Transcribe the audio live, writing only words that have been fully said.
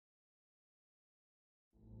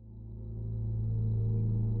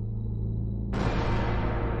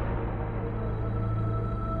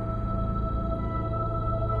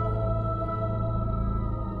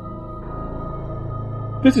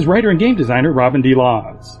This is writer and game designer Robin D.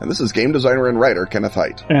 Laws. And this is game designer and writer Kenneth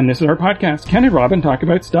Hite. And this is our podcast, Ken and Robin Talk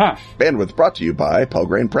About Stuff. Bandwidth brought to you by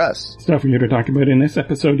Pelgrane Press. Stuff we're here to talk about in this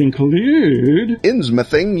episode include...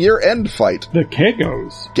 Innsmouthing Year-End Fight. The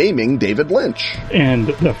Kegos. Gaming David Lynch. And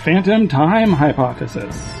the Phantom Time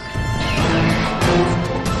Hypothesis.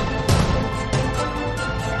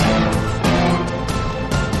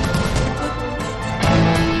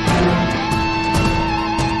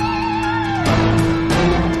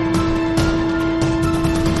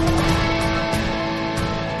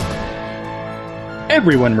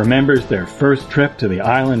 Everyone remembers their first trip to the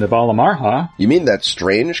island of Alamarha. You mean that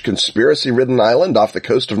strange, conspiracy-ridden island off the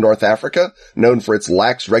coast of North Africa, known for its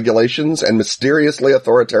lax regulations and mysteriously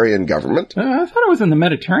authoritarian government? I thought it was in the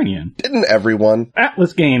Mediterranean. Didn't everyone?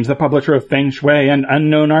 Atlas Games, the publisher of Feng Shui and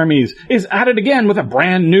Unknown Armies, is at it again with a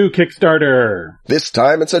brand new Kickstarter. This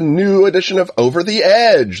time it's a new edition of Over the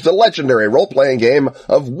Edge, the legendary role-playing game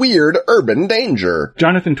of weird urban danger.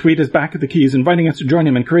 Jonathan Tweet is back at the keys, inviting us to join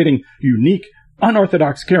him in creating unique,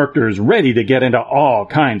 unorthodox characters ready to get into all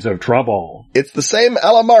kinds of trouble. It's the same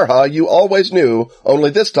Alamarha you always knew, only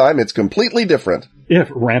this time it's completely different. If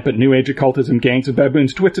rampant New Age occultism, gangs of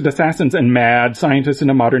baboons, twisted assassins, and mad scientists in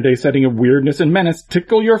a modern-day setting of weirdness and menace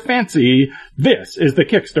tickle your fancy, this is the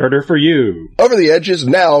Kickstarter for you. Over the Edge is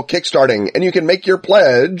now kickstarting, and you can make your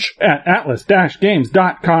pledge at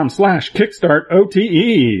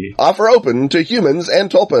atlas-games.com/kickstartote. Offer open to humans and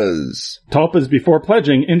tulpas. Tulpas before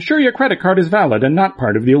pledging. Ensure your credit card is valid and not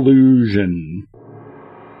part of the illusion.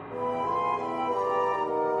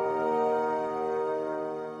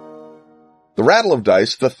 The rattle of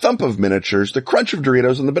dice, the thump of miniatures, the crunch of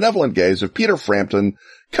Doritos, and the benevolent gaze of Peter Frampton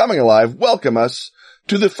coming alive welcome us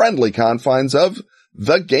to the friendly confines of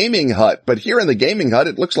the Gaming Hut. But here in the Gaming Hut,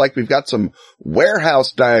 it looks like we've got some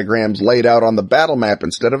warehouse diagrams laid out on the battle map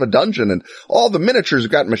instead of a dungeon, and all the miniatures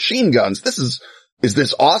have got machine guns. Is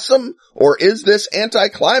this awesome, or is this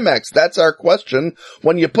anticlimax? That's our question.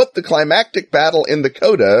 When you put the climactic battle in the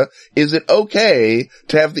coda, is it okay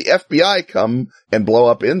to have the FBI come and blow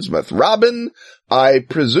up Innsmouth? Robin, I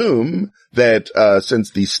presume that,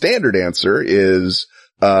 since the standard answer is,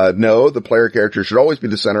 no, the player character should always be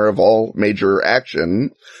the center of all major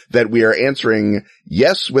action, that we are answering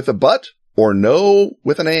yes with a but or no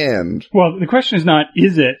with an and. Well, the question is not,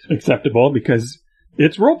 is it acceptable? Because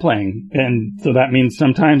it's role-playing, and so that means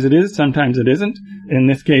sometimes it is, sometimes it isn't. In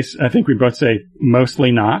this case, I think we both say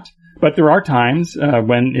mostly not, but there are times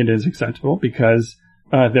when it is acceptable because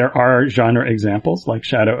there are genre examples like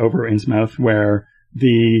Shadow over Innsmouth where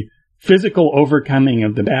the physical overcoming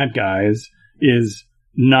of the bad guys is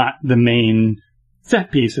not the main set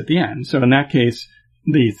piece at the end. So in that case,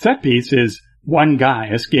 the set piece is one guy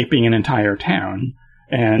escaping an entire town,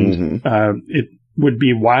 and it would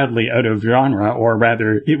be wildly out of genre, or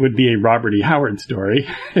rather, it would be a Robert E. Howard story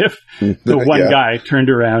if the one guy turned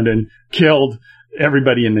around and killed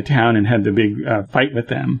everybody in the town and had the big fight with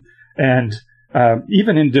them. And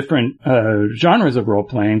even in different genres of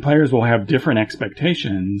role-playing, players will have different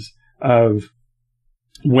expectations of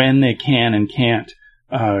when they can and can't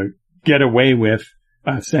get away with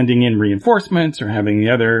sending in reinforcements or having the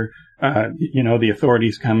other, the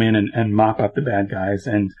authorities come in and mop up the bad guys.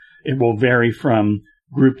 And it will vary from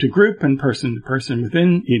group to group and person to person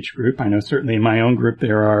within each group. I know certainly in my own group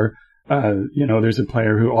there are, there's a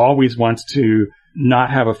player who always wants to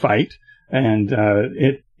not have a fight. And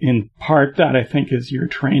in part that I think is your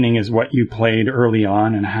training is what you played early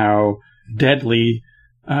on and how deadly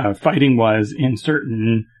fighting was in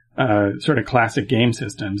certain sort of classic game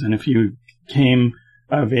systems. And if you came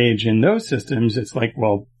of age in those systems, it's like,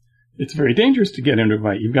 well, it's very dangerous to get into a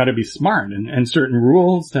fight. You've got to be smart and certain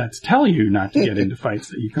rules that tell you not to get into fights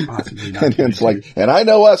that you can possibly not. And it's like, and I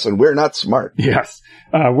know us and we're not smart. Yes.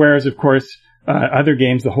 Whereas of course, other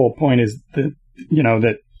games, the whole point is that,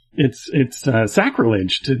 that it's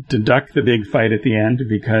sacrilege to duck the big fight at the end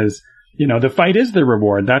because, the fight is the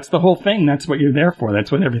reward. That's the whole thing. That's what you're there for.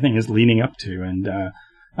 That's what everything is leading up to. And,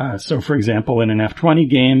 so for example, in an F20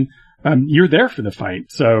 game, you're there for the fight.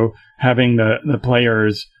 So having the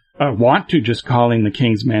players want to just calling the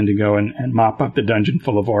King's Men to go and mop up the dungeon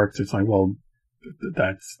full of orcs. It's like, well,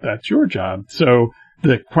 that's your job. So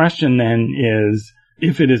the question then is,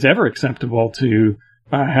 if it is ever acceptable to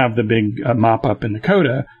have the big mop up in the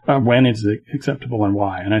coda, when is it acceptable and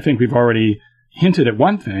why? And I think we've already hinted at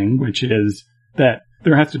one thing, which is that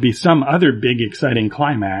there has to be some other big exciting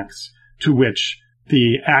climax to which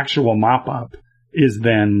the actual mop up is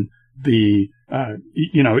then the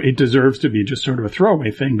it deserves to be just sort of a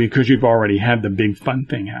throwaway thing because you've already had the big fun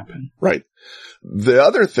thing happen. Right. The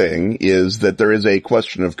other thing is that there is a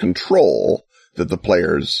question of control that the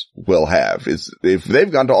players will have is if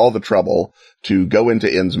they've gone to all the trouble to go into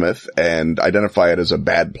Innsmouth and identify it as a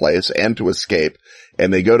bad place and to escape,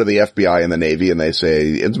 and they go to the FBI and the Navy and they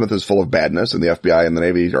say Innsmouth is full of badness, and the FBI and the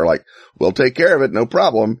Navy are like, we'll take care of it, no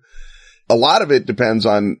problem. A lot of it depends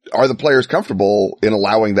on, are the players comfortable in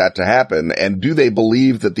allowing that to happen? And do they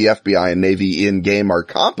believe that the FBI and Navy in game are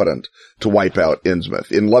competent to wipe out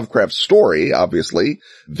Innsmouth? In Lovecraft's story, obviously,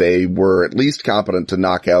 they were at least competent to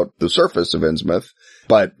knock out the surface of Innsmouth,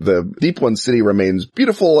 but the Deep One City remains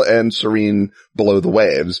beautiful and serene below the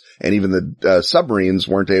waves, and even the submarines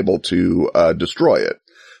weren't able to destroy it.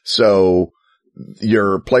 So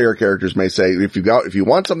your player characters may say, if you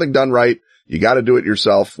want something done right, you got to do it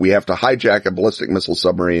yourself. We have to hijack a ballistic missile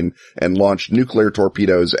submarine and launch nuclear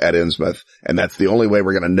torpedoes at Innsmouth. And that's the only way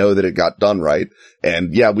we're going to know that it got done right.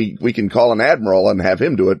 And yeah, we can call an admiral and have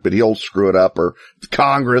him do it, but he'll screw it up, or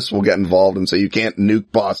Congress will get involved and say you can't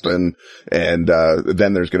nuke Boston. And,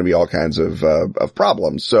 then there's going to be all kinds of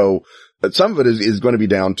problems. So some of it is going to be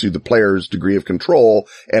down to the player's degree of control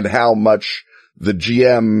and how much the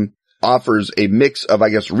GM offers a mix of, I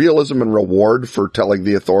guess, realism and reward for telling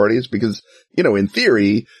the authorities, because, in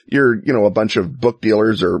theory, you're, a bunch of book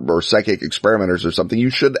dealers or psychic experimenters or something. You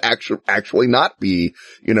should actually not be,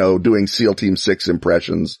 doing SEAL Team 6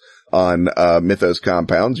 impressions on, Mythos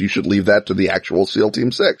compounds. You should leave that to the actual SEAL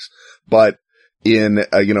Team 6. But in,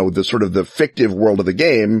 the sort of the fictive world of the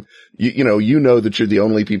game, you know that you're the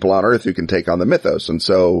only people on Earth who can take on the Mythos. And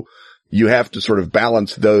so you have to sort of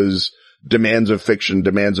balance those demands of fiction,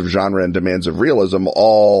 demands of genre, and demands of realism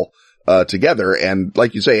all together. And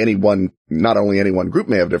like you say, not only any one group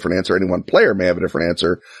may have a different answer, any one player may have a different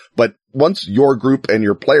answer, but once your group and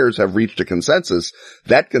your players have reached a consensus,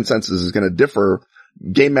 that consensus is going to differ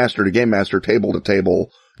game master to game master, table to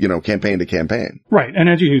table, campaign to campaign. Right. And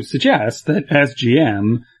as you suggest, that as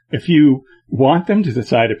GM, if you want them to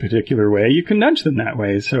decide a particular way, you can nudge them that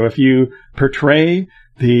way. So if you portray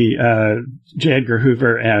the J. Edgar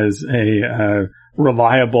Hoover as a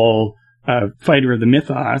reliable fighter of the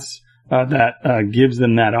mythos, that gives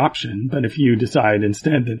them that option. But if you decide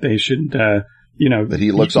instead that they should, that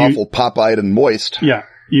he looks awful pop-eyed and moist. Yeah,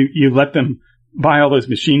 you let them buy all those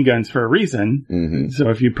machine guns for a reason. Mm-hmm. So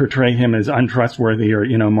if you portray him as untrustworthy or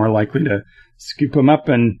more likely to scoop him up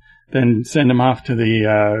and then send him off to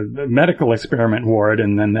the medical experiment ward,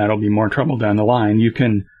 and then that'll be more trouble down the line, you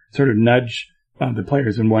can sort of nudge the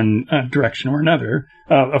players in one direction or another.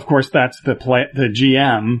 Of course, that's the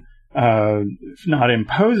GM not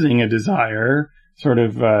imposing a desire, sort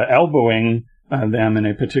of elbowing them in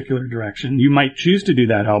a particular direction. You might choose to do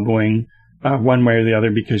that elbowing one way or the other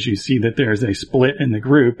because you see that there's a split in the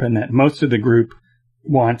group and that most of the group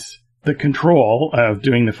wants the control of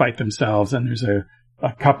doing the fight themselves, and there's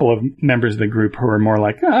a couple of members of the group who are more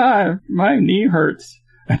like, my knee hurts.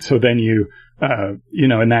 And so then you,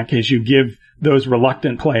 in that case, you give those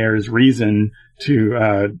reluctant players reason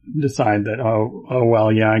to decide that,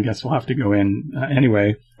 well, yeah, I guess we'll have to go in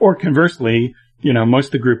anyway. Or conversely, most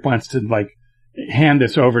of the group wants to hand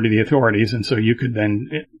this over to the authorities, and so you could then,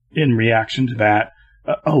 in reaction to that,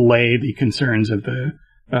 allay the concerns of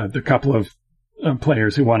the couple of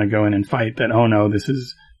players who want to go in and fight that, oh no, this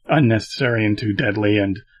is unnecessary and too deadly,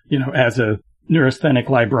 and as a neurasthenic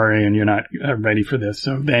librarian, you're not ready for this.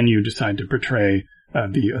 So then you decide to portray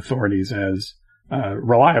the authorities as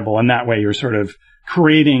reliable, and that way you're sort of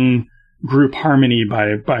creating group harmony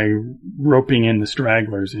by roping in the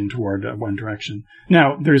stragglers in toward one direction.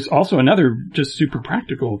 Now, there's also another just super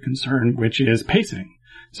practical concern, which is pacing.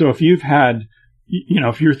 So if you've had,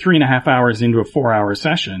 if you're 3.5 hours into a 4-hour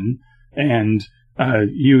session and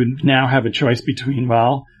you now have a choice between,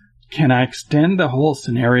 well, can I extend the whole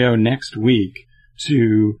scenario next week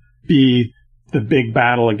to be the big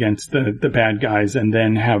battle against the bad guys and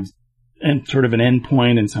then have sort of an end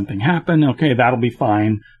point and something happen? Okay, that'll be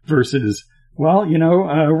fine. Versus, well,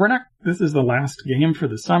 this is the last game for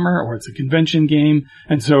the summer, or it's a convention game.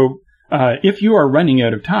 And so, if you are running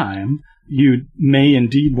out of time, you may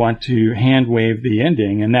indeed want to hand wave the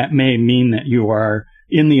ending, and that may mean that you are,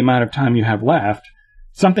 in the amount of time you have left,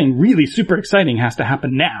 something really super exciting has to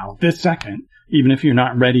happen now, this second, even if you're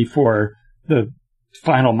not ready for the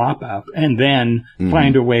final mop-up, and then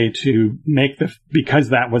find a way to make because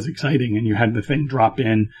that was exciting and you had the thing drop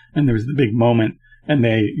in and there was the big moment, and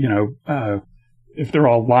they, if they're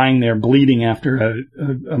all lying there bleeding after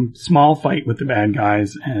a small fight with the bad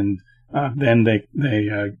guys, and then they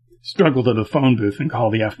struggle to the phone booth and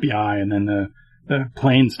call the FBI, and then the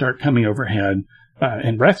planes start coming overhead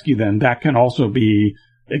and rescue them, that can also be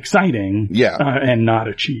exciting, and not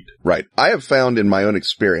a cheat. Right. I have found in my own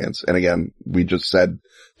experience, and again, we just said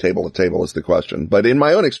table to table is the question, but in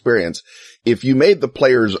my own experience, if you made the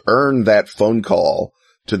players earn that phone call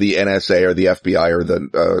to the NSA or the FBI or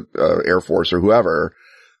the Air Force or whoever,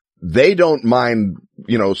 they don't mind,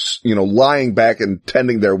 lying back and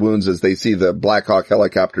tending their wounds as they see the Black Hawk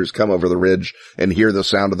helicopters come over the ridge and hear the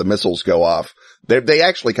sound of the missiles go off. They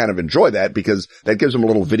actually kind of enjoy that because that gives them a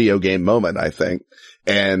little video game moment, I think.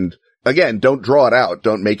 And again, don't draw it out.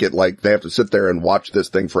 Don't make it like they have to sit there and watch this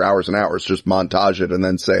thing for hours and hours. Just montage it and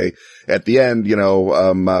then say at the end,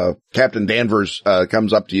 Captain Danvers,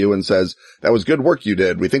 comes up to you and says, "That was good work you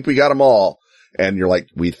did. We think we got them all." And you're like,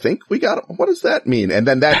 "We think we got them? What does that mean?" And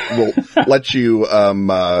then that will let you,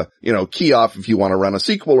 key off if you want to run a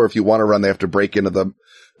sequel, or if you want to run, they have to break into the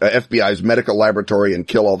FBI's medical laboratory and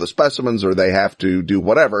kill all the specimens, or they have to do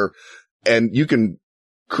whatever. And you can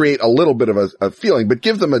create a little bit of a feeling, but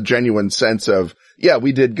give them a genuine sense of, yeah,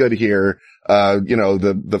 we did good here.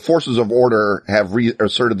 The forces of order have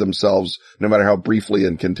reasserted themselves, no matter how briefly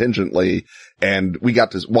and contingently, and we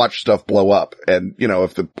got to watch stuff blow up. And,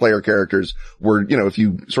 if the player characters were, if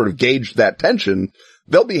you sort of gauge that tension,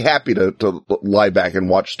 they'll be happy to lie back and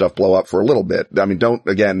watch stuff blow up for a little bit. I mean, don't,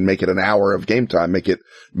 again, make it an hour of game time. Make it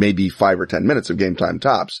maybe 5 or 10 minutes of game time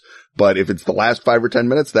tops. But if it's the last 5 or 10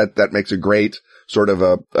 minutes, that makes a great sort of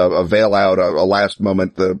a veil out, a last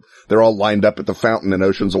moment. They're all lined up at the fountain in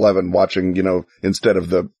Ocean's 11 watching, instead of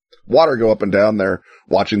the water go up and down, they're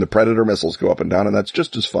watching the Predator missiles go up and down, and that's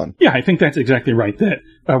just as fun. Yeah, I think that's exactly right. That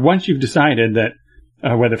once you've decided that,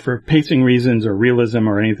 whether for pacing reasons or realism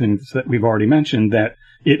or anything that we've already mentioned, that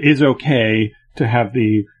it is okay to have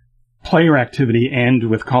the player activity end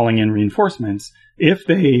with calling in reinforcements if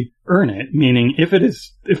they earn it, meaning if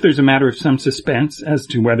there's a matter of some suspense as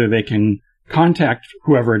to whether they can contact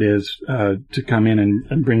whoever it is to come in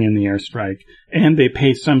and bring in the airstrike, and they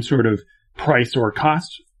pay some sort of price or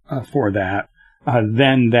cost for that,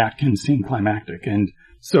 then that can seem climactic. And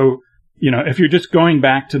so, if you're just going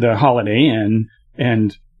back to the Holiday Inn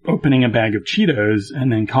and opening a bag of Cheetos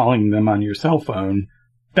and then calling them on your cell phone,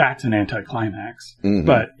 that's an anticlimax. Mm-hmm.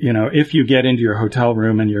 But, if you get into your hotel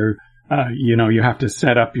room and you're, you have to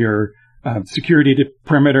set up your security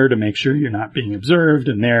perimeter to make sure you're not being observed,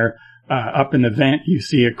 and they're up in the vent, you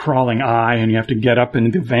see a crawling eye, and you have to get up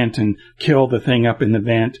in the vent and kill the thing up in the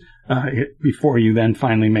vent before you then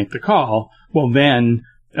finally make the call. Well, then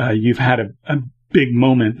you've had a big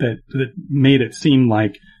moment that made it seem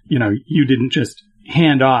like, you didn't just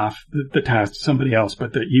hand off the task to somebody else,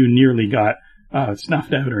 but that you nearly got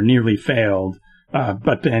snuffed out or nearly failed.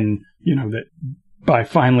 But then, that by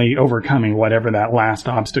finally overcoming whatever that last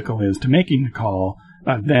obstacle is to making the call,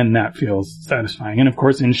 then that feels satisfying. And of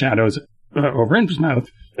course, in Shadows over Innsmouth,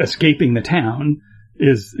 escaping the town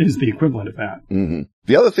is the equivalent of that. Mm-hmm.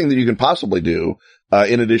 The other thing that you can possibly do,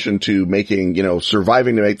 in addition to making,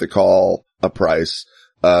 surviving to make the call a price,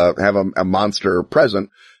 have a monster present,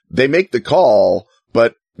 they make the call,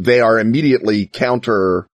 but they are immediately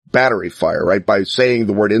counter battery fire, right? By saying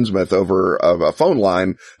the word Innsmouth over a phone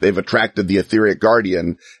line, they've attracted the Etheric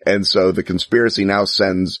Guardian. And so the conspiracy now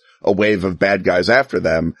sends a wave of bad guys after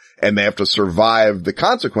them, and they have to survive the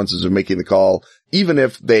consequences of making the call, even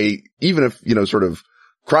if sort of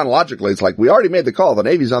chronologically, it's like, we already made the call, the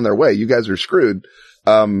Navy's on their way, you guys are screwed.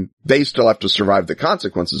 They still have to survive the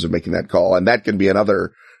consequences of making that call. And that can be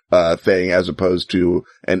another, thing, as opposed to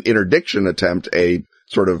an interdiction attempt, a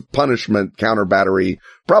sort of punishment, counter battery,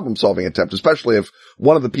 problem solving attempt, especially if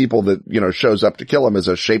one of the people that, shows up to kill him is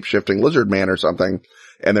a shape-shifting lizard man or something.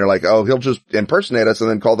 And they're like, oh, he'll just impersonate us and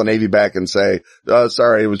then call the Navy back and say,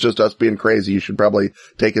 sorry, it was just us being crazy. You should probably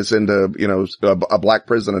take us into, a black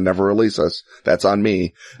prison and never release us. That's on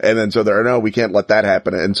me. And then so no, we can't let that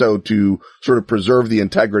happen. And so to sort of preserve the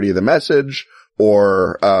integrity of the message,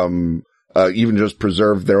 or, even just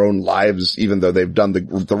preserve their own lives, even though they've done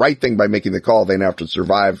the right thing by making the call, they now have to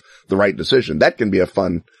survive the right decision. That can be a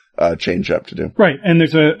fun, change up to do. Right. And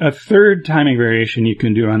there's a third timing variation you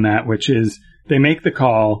can do on that, which is, they make the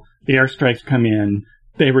call, the airstrikes come in,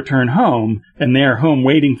 they return home, and there home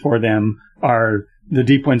waiting for them are the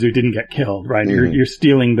Deep Ones who didn't get killed, right? Mm-hmm. You're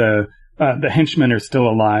stealing the henchmen are still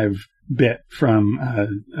alive bit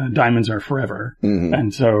from Diamonds Are Forever. Mm-hmm.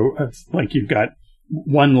 And so it's like you've got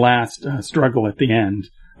one last struggle at the end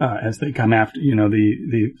as they come after,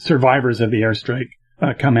 the survivors of the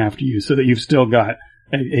airstrike come after you, so that you've still got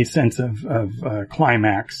a sense of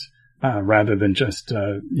climax. Rather than just,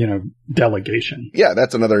 delegation. Yeah,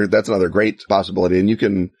 that's another great possibility. And you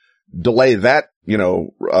can delay that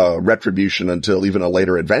retribution until even a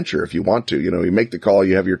later adventure if you want to. You make the call,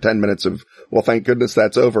 you have your 10 minutes of, well, thank goodness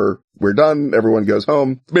that's over. We're done. Everyone goes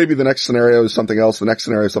home. Maybe the next scenario is something else. The next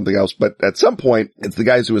scenario is something else. But at some point, it's the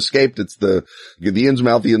guys who escaped. It's the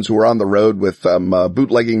Innsmouthians who are on the road with,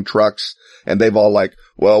 bootlegging trucks. And they've all like,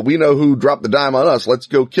 well, we know who dropped the dime on us. Let's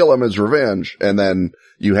go kill him as revenge. And then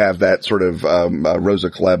you have that sort of, Rosa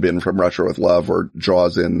Klebb in From Russia with Love, or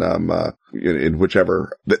Jaws in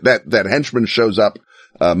whichever, that henchman shows up,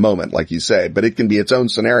 moment, like you say, but it can be its own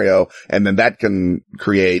scenario. And then that can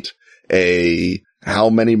create how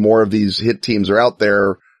many more of these hit teams are out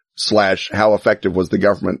there / how effective was the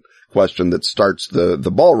government question that starts the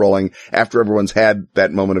ball rolling after everyone's had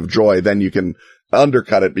that moment of joy. Then you can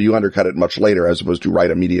undercut it, but you undercut it much later as opposed to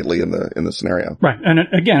right immediately in the scenario. Right. And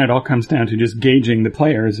again, it all comes down to just gauging the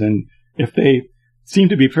players. And if they seem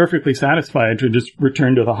to be perfectly satisfied to just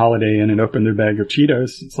return to the Holiday Inn and open their bag of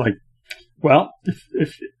Cheetos, it's like, well,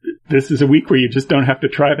 if this is a week where you just don't have to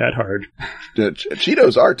try that hard.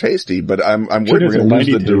 Cheetos are tasty, but I'm worried we're going to lose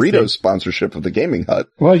the Doritos sponsorship of the Gaming Hut.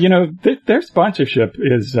 Well, their sponsorship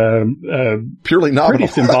is purely nominal, pretty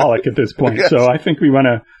symbolic at this point. Yes. So I think we want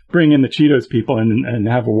to bring in the Cheetos people and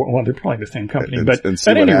have they're probably the same company. But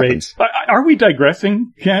at any rate, are we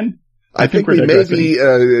digressing, Ken? I think we may be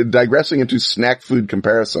digressing into snack food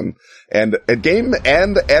comparison. And at game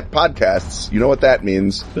and at podcasts, you know what that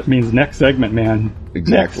means. That means next segment, man.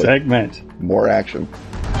 Exactly. Next segment. More action.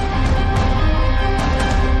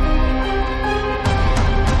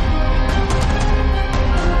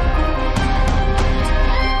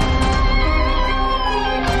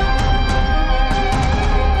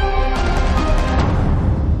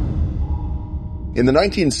 In the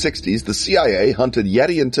 1960s, the CIA hunted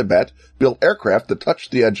Yeti in Tibet, built aircraft that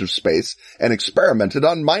touched the edge of space, and experimented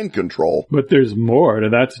on mind control. But there's more to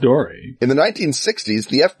that story. In the 1960s,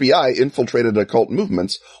 the FBI infiltrated occult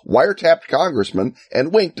movements, wiretapped congressmen,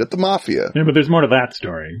 and winked at the mafia. Yeah, but there's more to that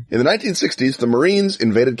story. In the 1960s, the Marines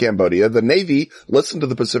invaded Cambodia, the Navy listened to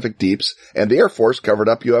the Pacific Deeps, and the Air Force covered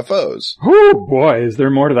up UFOs. Oh boy, is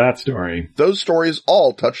there more to that story. Those stories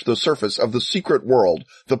all touch the surface of the secret world,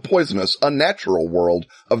 the poisonous, unnatural world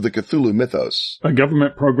of the Cthulhu mythos. A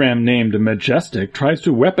government program named Majestic tries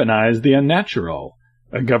to weaponize the unnatural.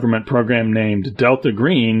 A government program named Delta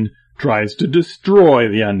Green tries to destroy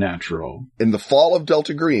the unnatural. In The Fall of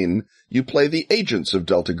Delta Green, you play the agents of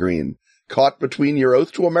Delta Green, caught between your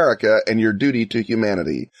oath to America and your duty to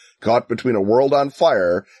humanity, caught between a world on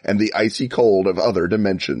fire and the icy cold of other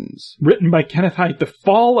dimensions. Written by Kenneth Hite, The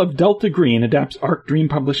Fall of Delta Green adapts Arc Dream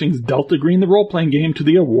Publishing's Delta Green the role-playing game to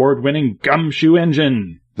the award-winning Gumshoe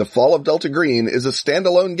engine. The Fall of Delta Green is a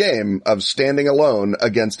standalone game of standing alone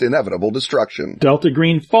against inevitable destruction. Delta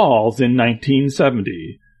Green falls in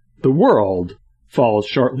 1970. The world falls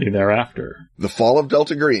shortly thereafter. The Fall of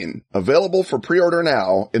Delta Green, available for pre-order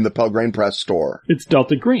now in the Pelgrane Press store. It's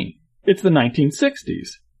Delta Green. It's the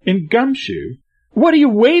 1960s. In Gumshoe. What are you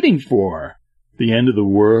waiting for? The end of the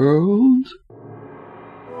world?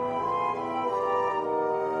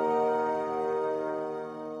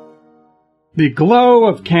 The glow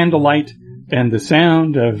of candlelight and the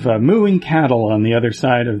sound of mooing cattle on the other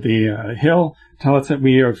side of the hill tell us that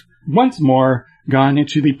we have once more gone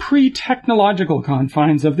into the pre-technological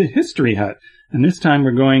confines of the History Hut. And this time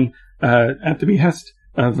we're going at the behest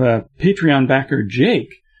of Patreon backer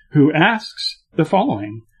Jake, who asks the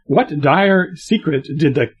following. What dire secret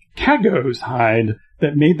did the Cagos hide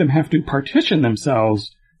that made them have to partition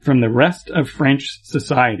themselves from the rest of French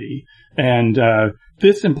society? And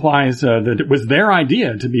this implies that it was their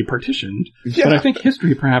idea to be partitioned. Yeah. But I think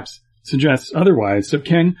history perhaps suggests otherwise. So,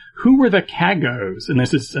 Ken, who were the Cagos? And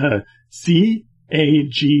this is C-A-G-O-T-S,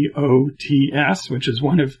 which is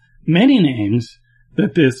one of many names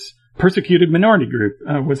that this persecuted minority group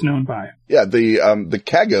was known by. Yeah, the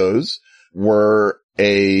Cagos were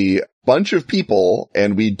a bunch of people,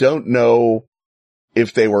 and we don't know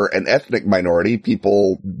if they were an ethnic minority.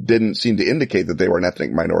 People didn't seem to indicate that they were an ethnic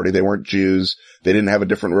minority. They weren't Jews. They didn't have a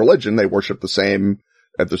different religion. They worshiped at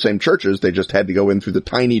the same churches. They just had to go in through the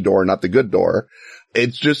tiny door, not the good door.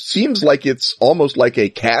 It just seems like it's almost like a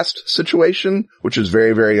caste situation, which is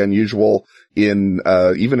very, very unusual in,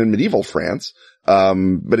 even in medieval France.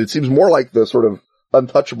 But it seems more like the sort of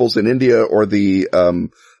untouchables in India or the,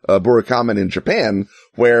 Burakamen in Japan,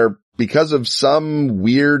 where because of some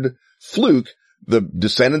weird fluke, the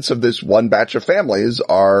descendants of this one batch of families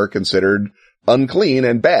are considered unclean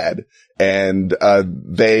and bad. And,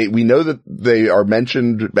 we know that they are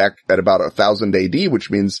mentioned back at about 1000 AD, which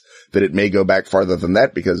means that it may go back farther than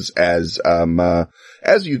that because as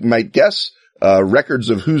you might guess, records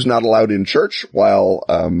of who's not allowed in church, while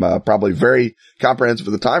probably very comprehensive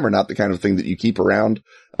at the time, are not the kind of thing that you keep around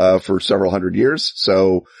for several hundred years.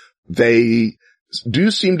 So they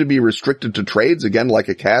do seem to be restricted to trades, again, like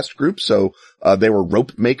a caste group. So they were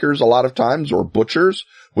rope makers a lot of times, or butchers,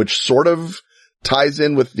 which sort of ties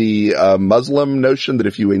in with the Muslim notion that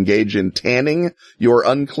if you engage in tanning, you're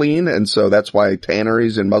unclean. And so that's why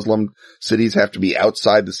tanneries in Muslim cities have to be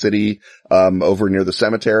outside the city, over near the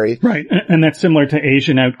cemetery. Right. And that's similar to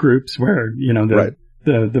Asian outgroups where,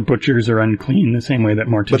 the butchers are unclean the same way that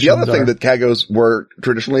morticians are. But the other thing that Kagos were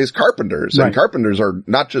traditionally is carpenters. Right. And carpenters are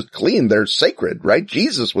not just clean, they're sacred, right?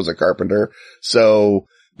 Jesus was a carpenter. So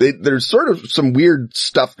there's sort of some weird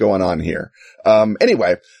stuff going on here.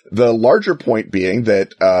 Anyway, the larger point being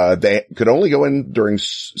that, they could only go in during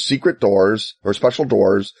secret doors or special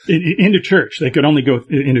doors. Into church. They could only go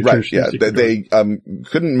into right, church. Yeah. They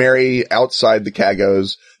couldn't marry outside the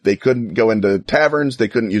Kagos. They couldn't go into taverns. They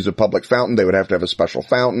couldn't use a public fountain. They would have to have a special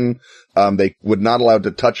fountain. They would not allowed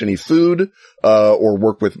to touch any food, or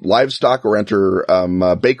work with livestock or enter,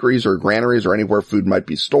 bakeries or granaries or anywhere food might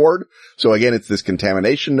be stored. So again, it's this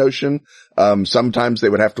contamination notion. Sometimes they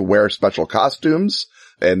would have to wear special costumes,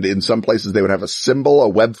 and in some places they would have a symbol, a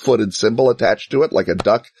web-footed symbol attached to it, like a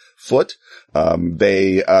duck foot.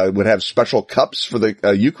 They would have special cups for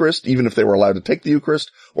the Eucharist, even if they were allowed to take the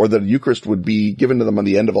Eucharist, or the Eucharist would be given to them on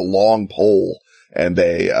the end of a long pole, and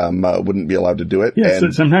they wouldn't be allowed to do it. Yeah,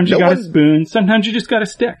 so sometimes you got a spoon, sometimes you just got a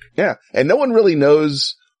stick. Yeah, and no one really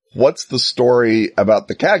knows what's the story about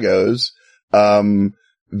the Kagos.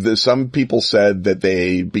 Some people said that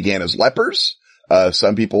they began as lepers.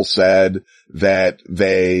 Some people said that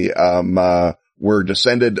they were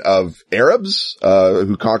descended of Arabs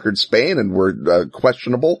who conquered Spain and were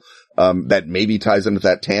questionable. That maybe ties into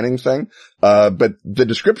that tanning thing. But the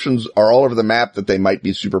descriptions are all over the map that they might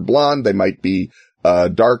be super blonde, they might be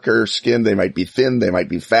darker skinned, they might be thin, they might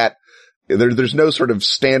be fat. There's no sort of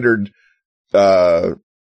standard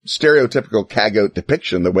stereotypical Kagote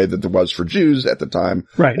depiction the way that there was for Jews at the time.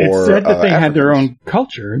 Right. It's said that they had their own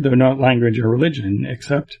culture, though not language or religion,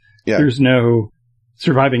 except there's no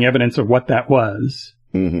surviving evidence of what that was.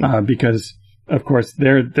 Mm-hmm. Because, of course,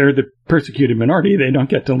 they're the persecuted minority. They don't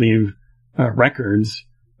get to leave records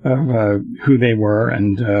of who they were,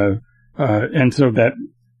 and so that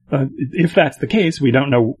if that's the case, we don't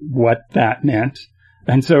know what that meant.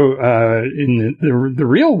 And so, in the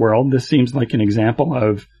real world, this seems like an example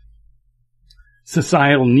of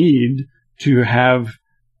societal need to have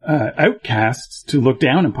outcasts to look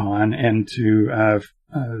down upon and to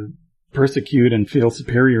persecute and feel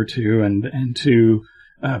superior to, and to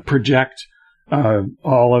project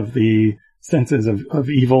all of the senses of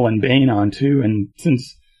evil and bane onto. And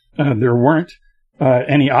since there weren't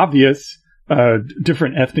any obvious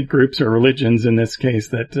different ethnic groups or religions in this case,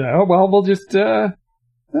 that we'll just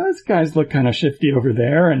those guys look kind of shifty over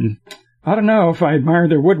there, and I don't know if I admire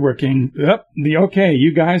their woodworking.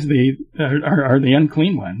 You guys are the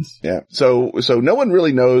unclean ones. Yeah. So no one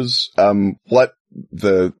really knows what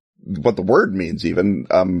the word means even.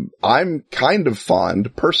 I'm kind of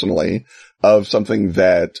fond personally of something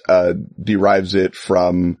that derives it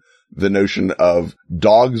from the notion of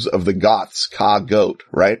dogs of the Goths, Ka-goat,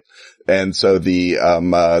 right? And so when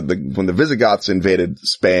the Visigoths invaded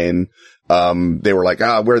Spain, they were like,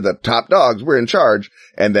 we're the top dogs, we're in charge.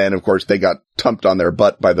 And then, of course, they got tumped on their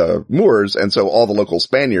butt by the Moors. And so all the local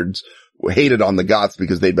Spaniards hated on the Goths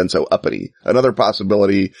because they'd been so uppity. Another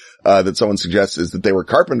possibility, that someone suggests is that they were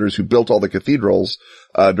carpenters who built all the cathedrals,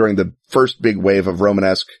 during the first big wave of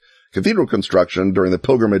Romanesque cathedral construction during the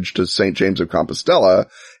pilgrimage to St. James of Compostela,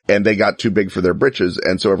 and they got too big for their britches.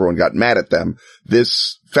 And so everyone got mad at them.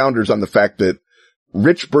 This founders on the fact that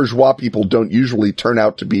rich bourgeois people don't usually turn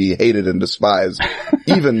out to be hated and despised,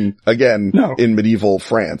 even, again, in medieval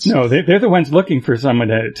France. No, they're the ones looking for someone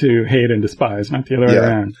to hate and despise, not the other way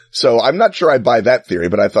around. So I'm not sure I buy that theory,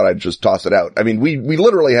 but I thought I'd just toss it out. I mean, we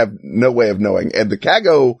literally have no way of knowing. And the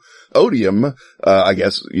Kago odium, I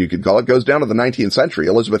guess you could call it, goes down to the 19th century.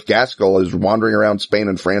 Elizabeth Gaskell is wandering around Spain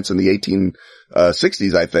and France in the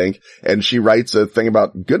 1860s, I think, and she writes a thing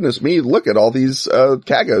about, goodness me, look at all these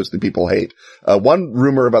Kagos that people hate. One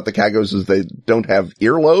rumor about the Kagos is they don't have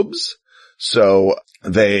earlobes, so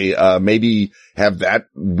they maybe have that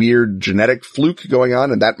weird genetic fluke going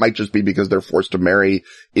on, and that might just be because they're forced to marry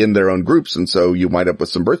in their own groups, and so you wind up with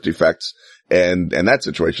some birth defects and that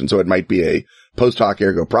situation. So it might be a post hoc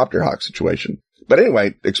ergo propter hoc situation. But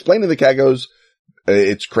anyway, explaining the Kagos,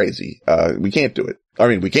 it's crazy. We can't do it. I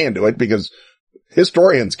mean, we can do it because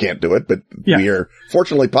Historians can't do it, but we are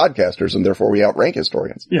fortunately podcasters, and therefore we outrank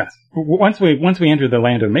historians. Yes. Once we enter the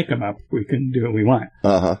land of make-em-up, we can do what we want.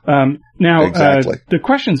 Now, exactly. The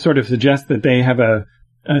question sort of suggests that they have a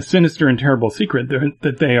sinister and terrible secret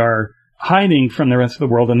that they are hiding from the rest of the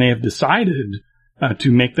world, and they have decided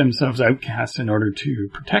to make themselves outcasts in order to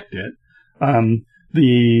protect it.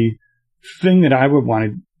 The thing that I would want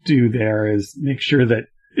to do there is make sure that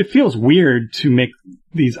it feels weird to make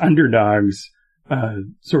these underdogs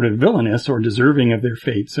sort of villainous or deserving of their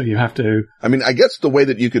fate. So you have to... I mean, I guess the way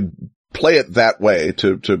that you could play it that way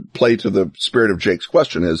to play to the spirit of Jake's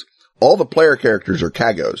question is all the player characters are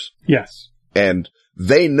Kagos. Yes. And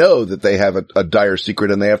they know that they have a dire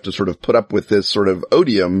secret, and they have to sort of put up with this sort of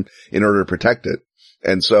odium in order to protect it.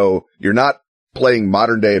 And so you're not playing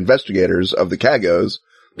modern day investigators of the Kagos.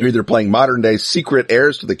 You're either playing modern day secret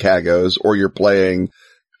heirs to the Kagos, or you're playing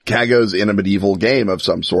Kagos in a medieval game of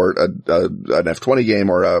some sort, an F20 game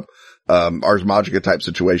or a Ars Magica type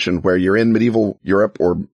situation where you're in medieval Europe,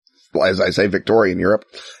 or as I say, Victorian Europe,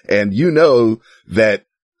 and you know that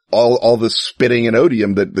all the spitting and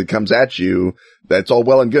odium that comes at you, that's all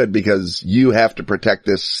well and good because you have to protect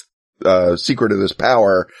this secret of this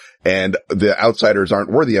power, and the outsiders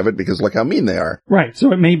aren't worthy of it because look how mean they are. Right.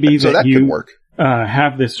 So it may be that you could work.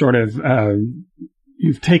 Have this sort of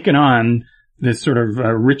you've taken on this sort of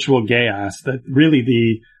ritual chaos that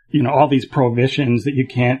really all these prohibitions that you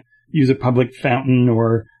can't use a public fountain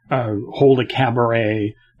or hold a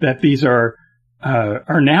cabaret, that these are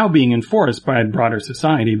now being enforced by broader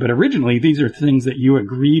society. But originally, these are things that you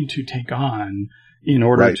agreed to take on in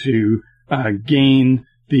order to gain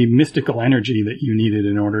the mystical energy that you needed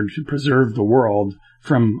in order to preserve the world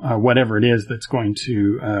from whatever it is that's going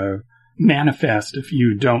to manifest if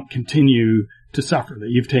you don't continue to suffer, that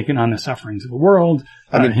you've taken on the sufferings of the world.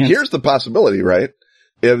 I mean, here's the possibility, right?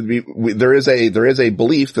 There is a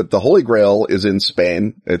belief that the Holy Grail is in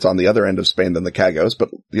Spain. It's on the other end of Spain than the Kagos, but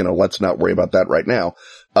let's not worry about that right now.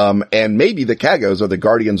 And maybe the Kagos are the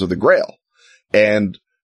guardians of the Grail. And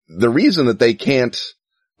the reason that they can't,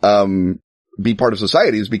 be part of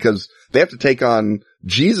society is because they have to take on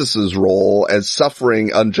Jesus's role as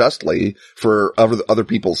suffering unjustly for other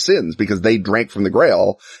people's sins because they drank from the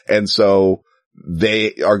Grail. And so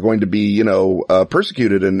they are going to be,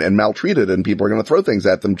 persecuted and maltreated, and people are going to throw things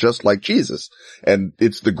at them just like Jesus. And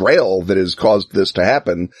it's the Grail that has caused this to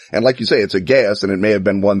happen. And like you say, it's a gas, and it may have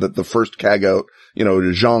been one that the first Cagote,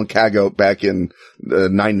 Jean Cagote back in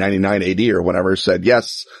 999 AD or whatever said,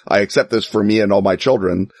 yes, I accept this for me and all my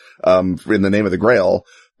children, in the name of the Grail.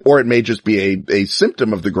 Or it may just be a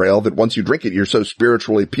symptom of the Grail that once you drink it, you're so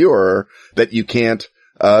spiritually pure that you can't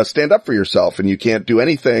stand up for yourself, and you can't do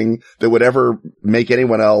anything that would ever make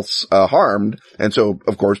anyone else harmed. And so,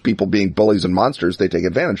 of course, people being bullies and monsters, they take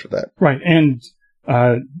advantage of that. Right. And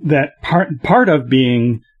that part of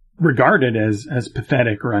being regarded as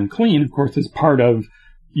pathetic or unclean, of course, is part of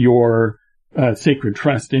your sacred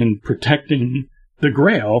trust in protecting the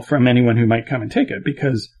Grail from anyone who might come and take it.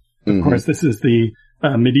 Because, of course, this is the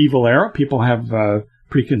medieval era. People have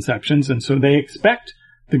preconceptions, and so they expect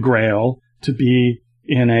the Grail to be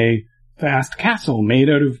in a vast castle made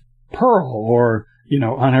out of pearl, or,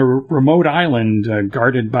 on a remote island,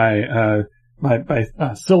 guarded by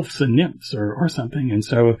sylphs and nymphs or something. And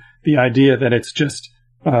so the idea that it's just,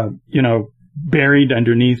 buried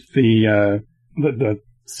underneath the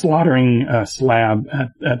slaughtering, slab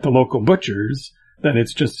at the local butchers, that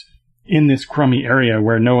it's just in this crummy area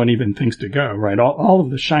where no one even thinks to go, right? All of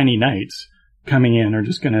the shiny knights coming in are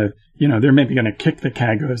just gonna, they're maybe gonna kick the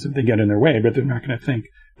Kagos if they get in their way, but they're not gonna think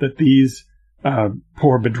that these,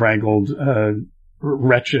 poor bedraggled,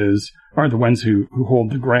 wretches are the ones who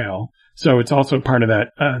hold the Grail. So it's also part of that,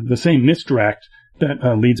 the same misdirect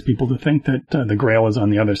that, leads people to think that, the Grail is on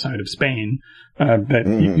the other side of Spain,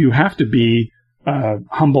 that you have to be,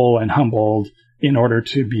 humble and humbled in order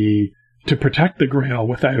to protect the Grail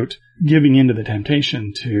without giving into the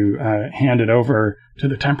temptation to hand it over to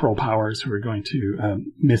the temporal powers who are going to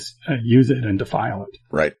misuse it and defile it.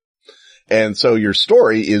 Right. And so your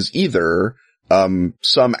story is either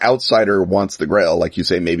some outsider wants the Grail, like you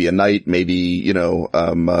say, maybe a knight, maybe,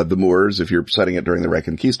 the Moors, if you're setting it during the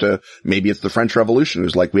Reconquista. Maybe it's the French Revolution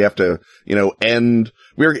who's like, we have to,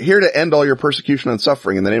 we're here to end all your persecution and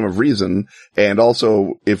suffering in the name of reason. And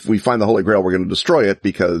also, if we find the Holy Grail, we're going to destroy it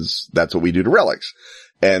because that's what we do to relics.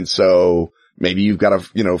 And so maybe you've got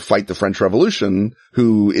to, fight the French Revolution,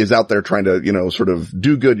 who is out there trying to, sort of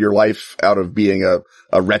do good your life out of being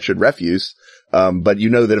a wretched refuse. But you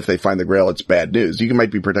know that if they find the Grail, it's bad news. You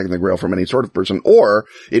might be protecting the Grail from any sort of person, or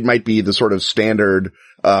it might be the sort of standard,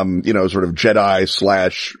 sort of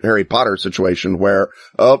Jedi / Harry Potter situation where,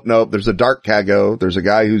 oh, no, there's a dark Kago. There's a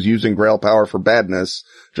guy who's using Grail power for badness.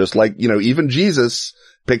 Just like, even Jesus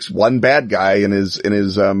picks one bad guy in his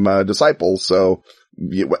disciples. So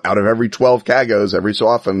out of every 12 Kagos, every so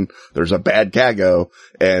often, there's a bad Kago,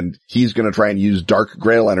 and he's going to try and use dark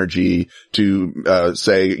Grail energy to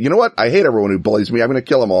say, you know what? I hate everyone who bullies me. I'm going to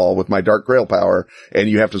kill them all with my dark Grail power. And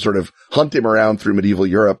you have to sort of hunt him around through medieval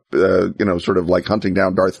Europe, sort of like hunting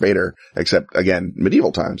down Darth Vader, except, again,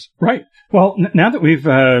 medieval times. Right. Well, now that we've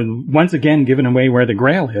once again given away where the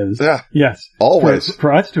Grail is, yes, always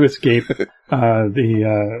for us to escape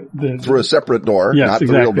the through a separate door, yes, not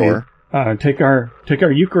exactly. the real door. Take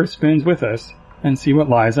our Eucharist spoons with us and see what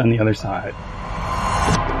lies on the other side.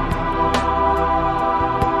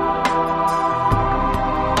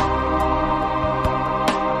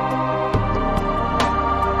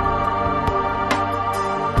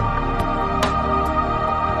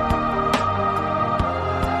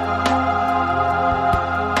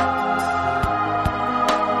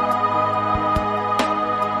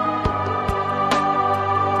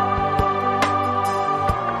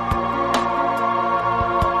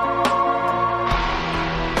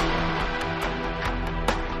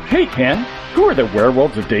 Hey, Ken, who are the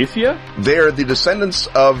werewolves of Dacia? They're the descendants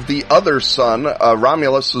of the other son,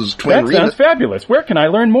 Romulus's twin That sounds fabulous. Where can I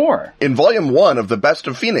learn more? In Volume 1 of The Best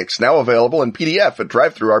of Phoenix, now available in PDF at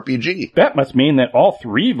DriveThruRPG. That must mean that all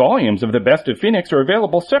 3 volumes of The Best of Phoenix are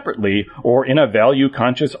available separately or in a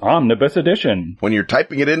value-conscious omnibus edition. When you're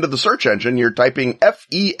typing it into the search engine, you're typing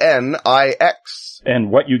F-E-N-I-X.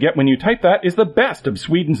 And what you get when you type that is the best of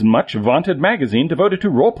Sweden's much-vaunted magazine devoted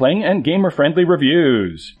to role-playing and gamer-friendly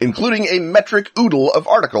reviews. Including a metric oodle of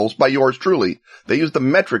articles by yours truly. They use the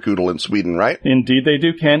metric oodle in Sweden, right? Indeed they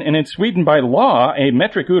do, Ken, and in Sweden by law, a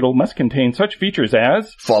metric oodle must contain such features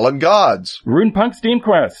as Fallen Gods, Runepunk Steam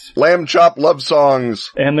Quests, Lamb Chop Love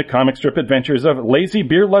Songs, and the comic strip adventures of lazy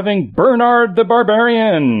beer-loving Bernard the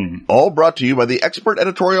Barbarian. All brought to you by the expert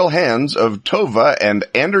editorial hands of Tova and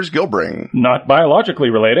Anders Gilbring. Not biologically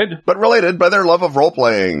related, but related by their love of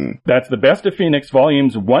role-playing. That's The Best of Phoenix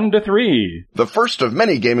Volumes 1 to 3. The first of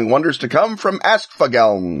many gaming wonders to come from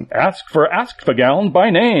Askfageln. Ask for Askfageln by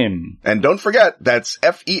name. And don't forget, that's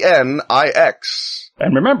F-E-N-I-X.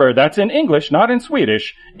 And remember, that's in English, not in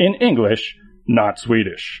Swedish. In English, not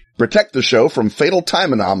Swedish. Protect the show from fatal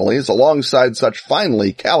time anomalies alongside such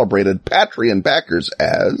finely calibrated Patreon backers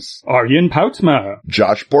as Arjen Poutsma,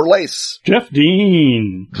 Josh Borlace, Jeff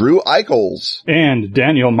Dean, Drew Eichels, and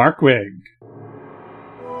Daniel Markwig.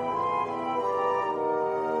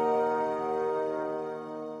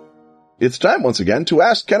 It's time once again to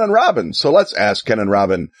ask Ken and Robin. So let's ask Ken and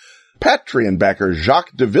Robin. Patreon backer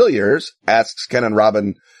Jacques de Villiers asks Ken and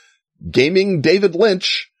Robin, Gaming David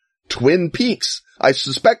Lynch, Twin Peaks. I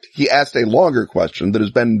suspect he asked a longer question that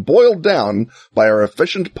has been boiled down by our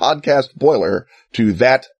efficient podcast boiler to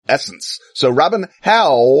that essence. So Robin,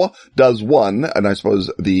 how does one, and I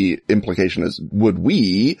suppose the implication is, would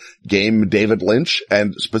we game David Lynch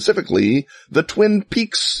and specifically the Twin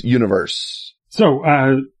Peaks universe? So,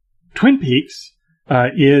 Twin Peaks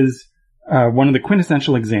is one of the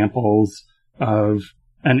quintessential examples of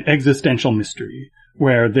an existential mystery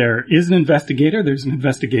where there is an investigator, there's an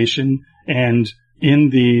investigation, and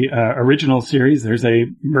in the original series, there's a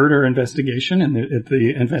murder investigation, and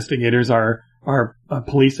the investigators are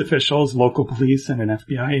police officials, local police, and an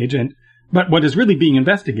FBI agent. But what is really being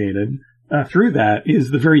investigated through that is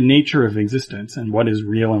the very nature of existence and what is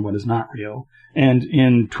real and what is not real. And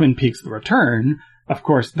in Twin Peaks: The Return, of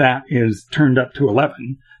course, that is turned up to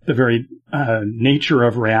 11. The very nature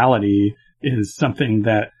of reality is something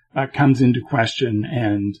that comes into question,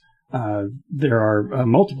 and there are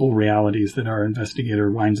multiple realities that our investigator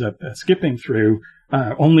winds up skipping through,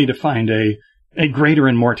 only to find a greater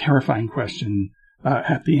and more terrifying question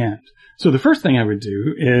at the end. So the first thing I would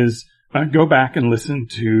do is go back and listen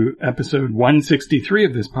to episode 163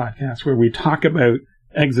 of this podcast, where we talk about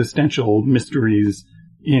existential mysteries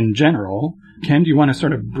in general. Ken, do you want to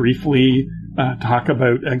sort of briefly talk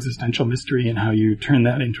about existential mystery and how you turn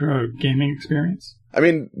that into a gaming experience? I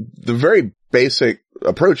mean, the very basic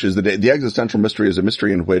approach is that the existential mystery is a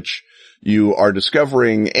mystery in which you are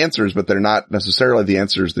discovering answers, but they're not necessarily the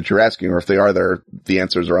answers that you're asking, or if they are, the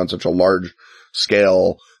answers are on such a large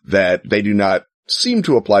scale that they do not seem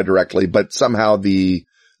to apply directly, but somehow the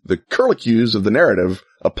curlicues of the narrative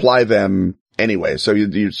apply them anyway. So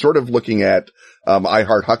you're sort of looking at, I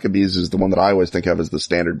Heart Huckabees is the one that I always think of as the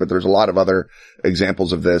standard, but there's a lot of other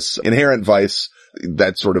examples of this. Inherent Vice,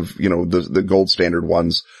 that's sort of, the gold standard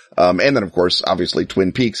ones. And then of course, obviously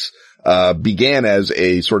Twin Peaks, began as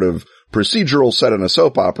a sort of procedural set in a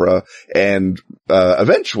soap opera and,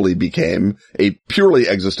 eventually became a purely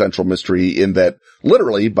existential mystery in that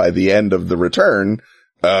literally by the end of The Return,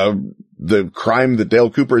 the crime that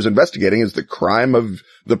Dale Cooper is investigating is the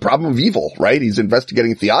problem of evil, right? He's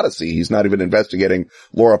investigating theodicy. He's not even investigating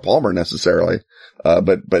Laura Palmer necessarily.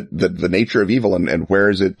 But the nature of evil and where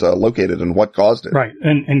is it located and what caused it. Right.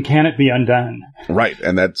 And can it be undone? Right.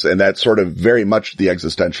 And that's sort of very much the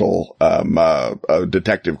existential,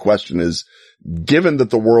 detective question is, given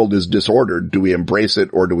that the world is disordered, do we embrace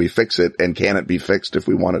it or do we fix it? And can it be fixed if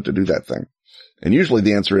we wanted to do that thing? And usually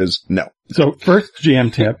the answer is no. So first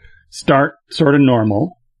GM tip, start sort of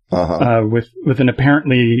normal. With an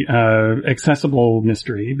apparently, accessible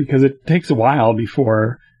mystery, because it takes a while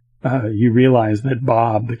before, you realize that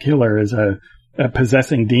Bob, the killer, is a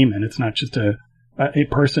possessing demon. It's not just a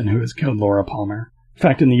person who has killed Laura Palmer. In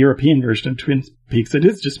fact, in the European version of Twin Peaks, it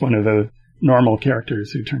is just one of the normal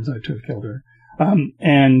characters who turns out to have killed her.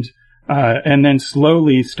 And then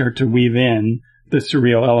slowly start to weave in the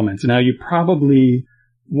surreal elements. Now, you probably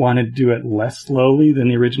want to do it less slowly than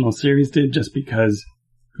the original series did, just because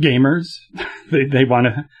gamers, they want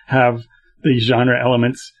to have the genre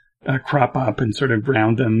elements crop up and sort of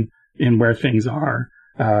ground them in where things are.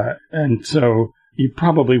 And so you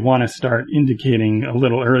probably want to start indicating a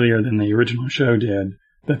little earlier than the original show did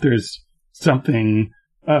that there's something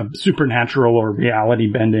supernatural or reality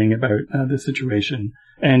bending about the situation.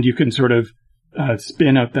 And you can sort of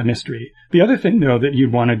spin out the mystery. The other thing, though, that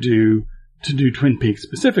you'd want to do Twin Peaks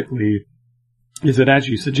specifically is that, as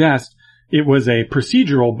you suggest, it was a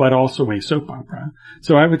procedural, but also a soap opera.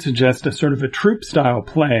 So I would suggest a sort of a troupe-style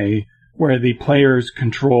play where the players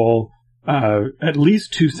control at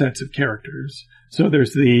least two sets of characters. So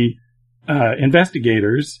there's the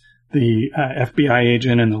investigators, the FBI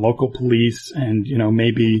agent and the local police, and,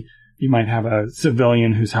 maybe you might have a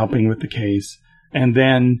civilian who's helping with the case. And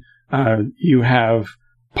then you have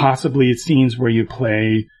possibly scenes where you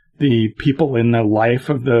play the people in the life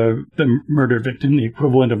of the murder victim, the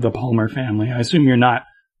equivalent of the Palmer family. I assume you're not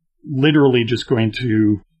literally just going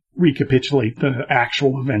to recapitulate the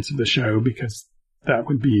actual events of the show, because that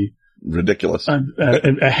would be ridiculous,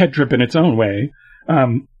 a head trip in its own way.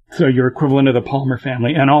 So your equivalent of the Palmer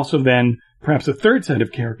family, and also then perhaps a third set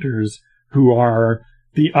of characters who are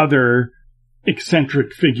the other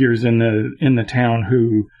eccentric figures in the town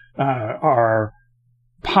who are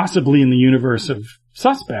possibly in the universe of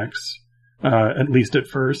suspects, at least at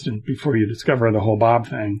first, and before you discover the whole Bob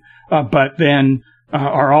thing, but then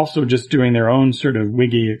are also just doing their own sort of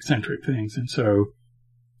wiggy, eccentric things. And so,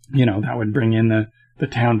 that would bring in the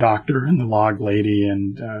town doctor and the log lady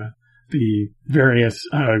and the various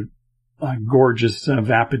gorgeous,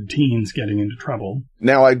 vapid teens getting into trouble.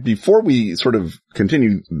 Now, before we sort of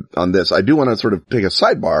continue on this, I do want to sort of take a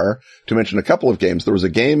sidebar to mention a couple of games. There was a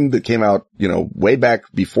game that came out, way back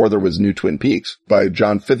before there was new Twin Peaks by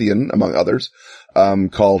John Fithian, among others,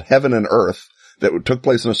 called Heaven and Earth, that took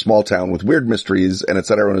place in a small town with weird mysteries and et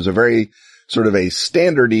cetera. And it was a very sort of a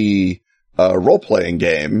standardy role-playing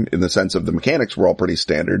game in the sense of the mechanics were all pretty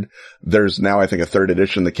standard. There's now, I think, a third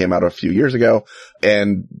edition that came out a few years ago.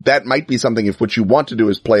 And that might be something if what you want to do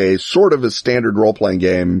is play a sort of a standard role-playing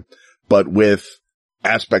game, but with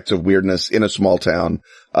aspects of weirdness in a small town.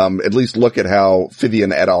 At least look at how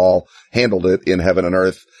Fithian et al. Handled it in Heaven and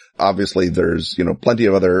Earth. Obviously, there's, plenty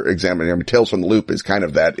of other examples. I mean, Tales from the Loop is kind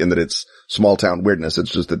of that in that it's small town weirdness.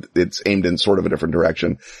 It's just that it's aimed in sort of a different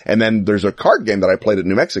direction. And then there's a card game that I played at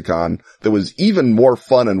New Mexicon that was even more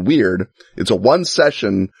fun and weird. It's a one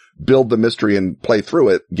session build the mystery and play through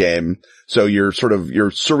it game. So you're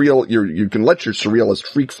surreal, you can let your surrealist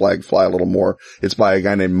freak flag fly a little more. It's by a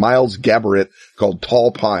guy named Miles Gabbert called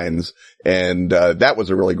Tall Pines. And, that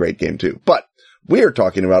was a really great game too. But we are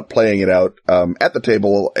talking about playing it out, at the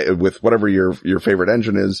table with whatever your favorite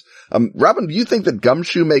engine is. Robin, do you think that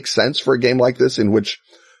Gumshoe makes sense for a game like this in which,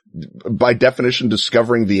 by definition,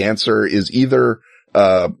 discovering the answer is either,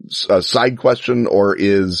 a side question or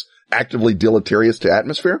is actively deleterious to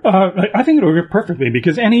atmosphere? I think it would work perfectly,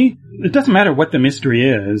 because it doesn't matter what the mystery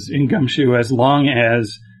is in Gumshoe as long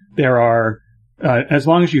as as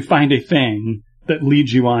long as you find a thing that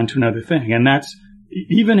leads you on to another thing. And that's,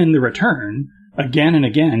 even in The Return, again and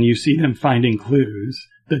again, you see them finding clues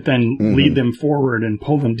that then lead them forward and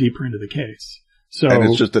pull them deeper into the case. So, and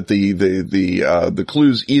it's just that the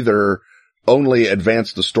clues either only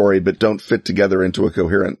advance the story but don't fit together into a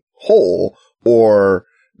coherent whole, or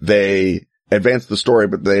they advance the story,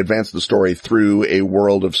 but they advance the story through a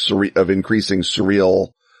world of increasing surreal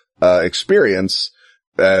experience.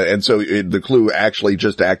 And so the clue actually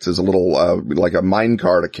just acts as a little, like a mine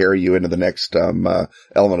car to carry you into the next,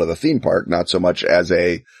 element of the theme park, not so much as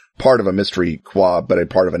a part of a mystery but a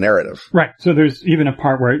part of a narrative. Right. So there's even a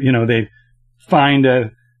part where, they find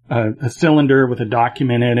a cylinder with a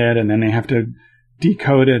document in it, and then they have to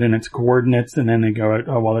decode it and its coordinates, and then they go,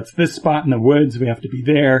 oh, well, it's this spot in the woods, we have to be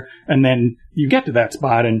there. And then you get to that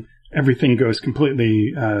spot and everything goes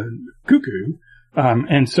completely, cuckoo.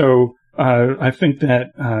 And so, I think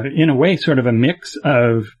that, in a way, sort of a mix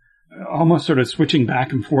of almost sort of switching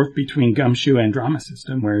back and forth between Gumshoe and Drama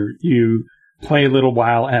System, where you play a little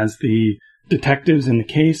while as the detectives in the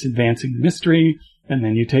case advancing the mystery, and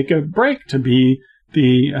then you take a break to be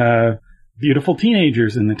the, beautiful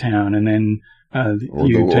teenagers in the town, and then,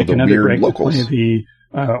 you take another break locals. To play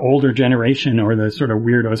the, older generation, or the sort of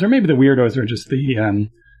weirdos, or maybe the weirdos are just the,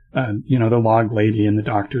 the log lady and the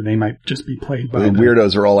doctor. They might just be played by the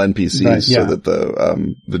weirdos are all NPCs, so that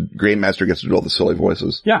the Game Master gets to do all the silly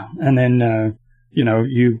voices. Yeah. And then,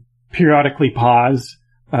 you periodically pause,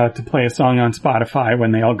 to play a song on Spotify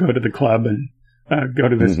when they all go to the club and, go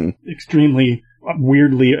to this extremely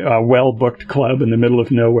weirdly, well-booked club in the middle of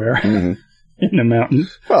nowhere in the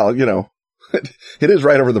mountains. Well, it is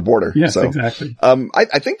right over the border. Yes, so, exactly.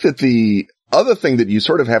 I think that the other thing that you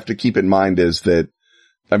sort of have to keep in mind is that,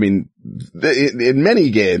 I mean, in many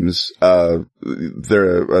games, the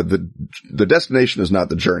destination is not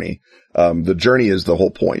the journey. The journey is the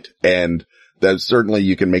whole point. And that certainly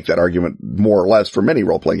you can make that argument more or less for many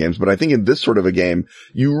role-playing games. But I think in this sort of a game,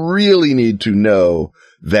 you really need to know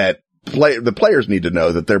that the players need to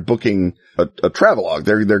know that they're booking a travelogue.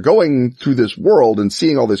 They're going through this world and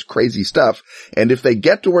seeing all this crazy stuff. And if they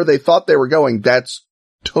get to where they thought they were going, that's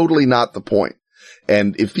totally not the point.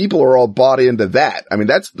 And if people are all bought into that, I mean,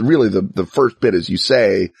 that's really the first bit, is you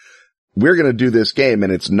say, we're going to do this game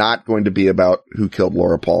and it's not going to be about who killed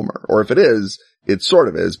Laura Palmer. Or if it is, it sort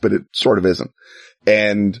of is, but it sort of isn't.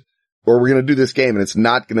 Or we're going to do this game and it's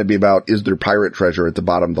not going to be about, is there pirate treasure at the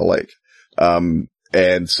bottom of the lake?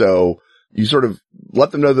 And so you sort of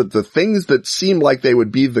let them know that the things that seem like they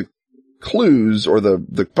would be the clues or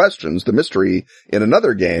the questions, the mystery in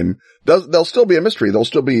another game, they'll still be a mystery. They'll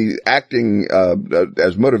still be acting,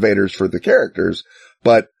 as motivators for the characters,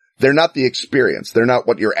 but they're not the experience. They're not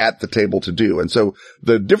what you're at the table to do. And so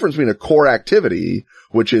the difference between a core activity,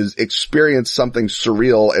 which is experience something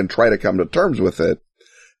surreal and try to come to terms with it,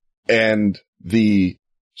 and the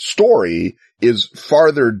story is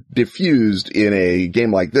farther diffused in a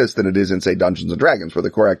game like this than it is in, say, Dungeons and Dragons, where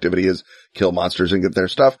the core activity is kill monsters and get their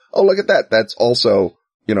stuff. Oh, look at that. That's also,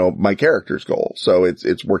 my character's goal. So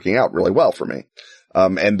it's working out really well for me.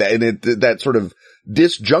 That sort of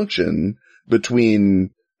disjunction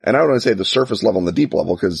between, and I don't want to say the surface level and the deep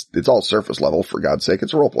level, because it's all surface level, for God's sake.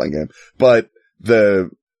 It's a role-playing game. But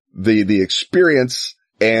the experience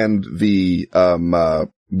and the,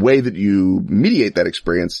 way that you mediate that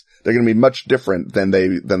experience, they're going to be much different than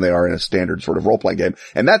they are in a standard sort of role-playing game.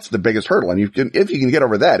 And that's the biggest hurdle. And if you can get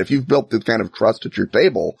over that, if you've built the kind of trust at your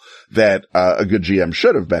table that, a good GM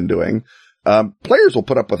should have been doing, players will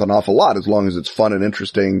put up with an awful lot as long as it's fun and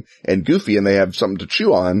interesting and goofy and they have something to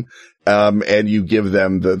chew on. And you give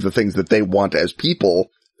them the things that they want as people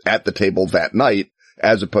at the table that night,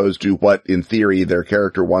 as opposed to what, in theory, their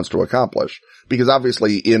character wants to accomplish. Because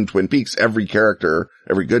obviously in Twin Peaks, every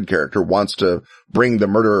good character wants to bring the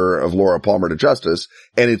murderer of Laura Palmer to justice.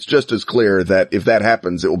 And it's just as clear that if that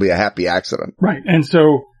happens, it will be a happy accident. Right. And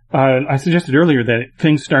so, I suggested earlier that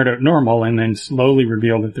things start out normal and then slowly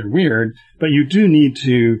reveal that they're weird, but you do need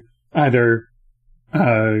to either,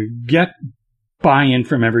 get buy-in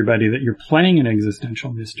from everybody that you're playing an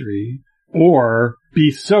existential mystery, or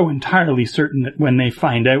be so entirely certain that when they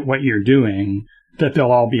find out what you're doing, that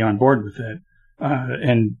they'll all be on board with it.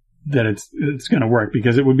 And that it's going to work,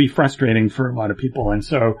 because it would be frustrating for a lot of people. And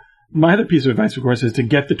so my other piece of advice, of course, is to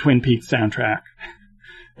get the Twin Peaks soundtrack.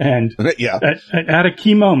 And yeah. At a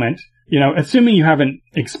key moment, assuming you haven't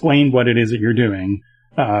explained what it is that you're doing,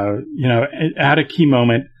 at a key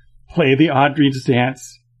moment, play the Audrey's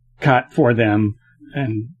dance cut for them.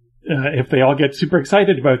 And, if they all get super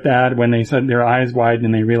excited about that, when they set their eyes wide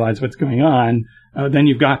and they realize what's going on, then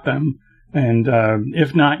you've got them. And,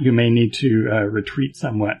 if not, you may need to, retreat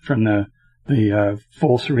somewhat from the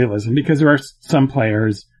full surrealism, because there are some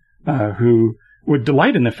players, who would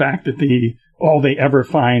delight in the fact that all they ever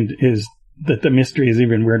find is that the mystery is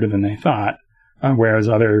even weirder than they thought. Whereas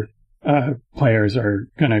other, players are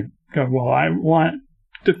gonna go, well, I want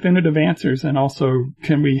definitive answers, and also,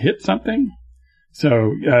 can we hit something?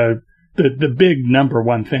 So, the big number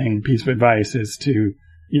one piece of advice is to,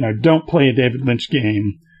 don't play a David Lynch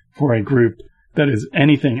game for a group that is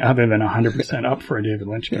anything other than 100% up for a David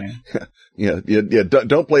Lynch game. Yeah.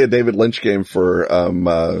 Don't play a David Lynch game for,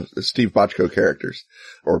 Steve Bochco characters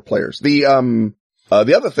or players. The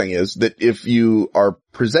other thing is that if you are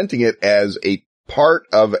presenting it as a part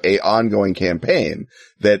of a ongoing campaign,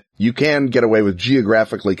 that you can get away with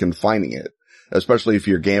geographically confining it, especially if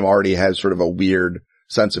your game already has sort of a weird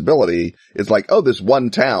sensibility. It's like, oh, this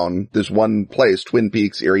one town, this one place, Twin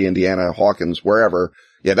Peaks, Erie, Indiana, Hawkins, wherever.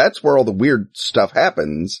 Yeah, that's where all the weird stuff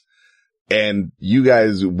happens. And you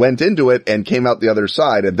guys went into it and came out the other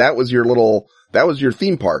side. And that was your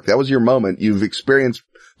theme park. That was your moment. You've experienced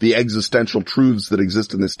the existential truths that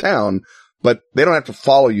exist in this town, but they don't have to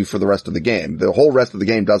follow you for the rest of the game. The whole rest of the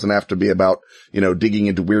game doesn't have to be about, digging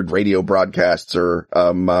into weird radio broadcasts or,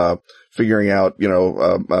 figuring out,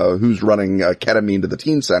 who's running ketamine to the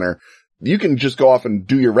teen center. You can just go off and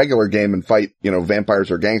do your regular game and fight,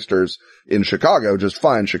 vampires or gangsters in Chicago just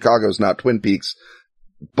fine. Chicago's not Twin Peaks.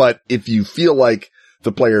 But if you feel like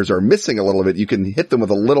the players are missing a little bit, you can hit them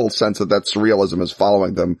with a little sense that surrealism is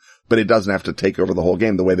following them, but it doesn't have to take over the whole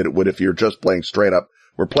game the way that it would if you're just playing straight up.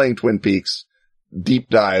 We're playing Twin Peaks, deep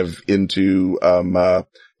dive into,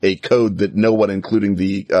 a code that no one, including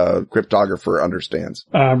the, cryptographer, understands.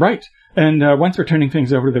 Right. And once we're turning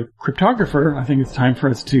things over to the cryptographer, I think it's time for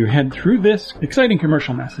us to head through this exciting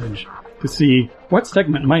commercial message to see what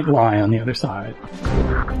segment might lie on the other side.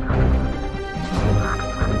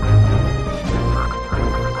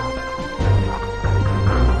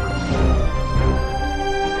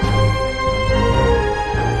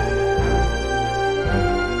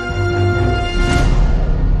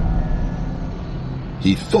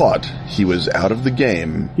 He thought he was out of the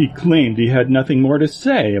game. He claimed he had nothing more to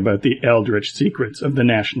say about the eldritch secrets of the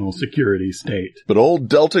national security state. But old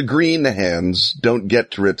Delta Green hands don't get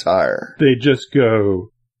to retire. They just go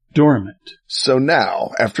dormant. So now,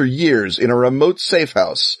 after years in a remote safe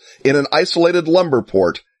house, in an isolated lumber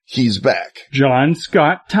port, he's back. John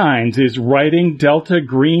Scott Tynes is writing Delta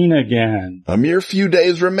Green again. A mere few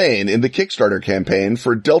days remain in the Kickstarter campaign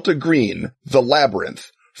for Delta Green, The Labyrinth,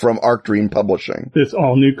 from Arc Dream Publishing. This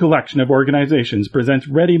all-new collection of organizations presents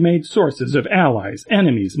ready-made sources of allies,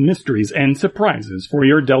 enemies, mysteries, and surprises for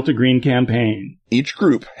your Delta Green campaign. Each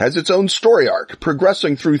group has its own story arc,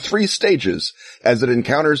 progressing through 3 stages as it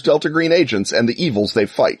encounters Delta Green agents and the evils they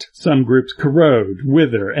fight. Some groups corrode,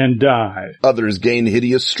 wither, and die. Others gain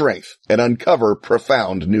hideous strength and uncover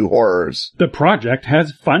profound new horrors. The project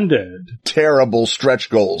has funded. Terrible stretch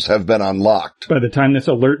goals have been unlocked. By the time this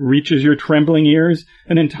alert reaches your trembling ears,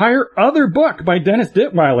 an entire other book by Dennis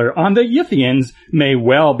Dittweiler on the Yithians may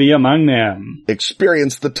well be among them.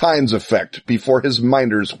 Experience the Tynes effect before his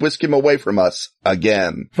minders whisk him away from us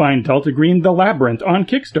again. Find Delta Green The Labyrinth on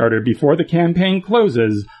Kickstarter before the campaign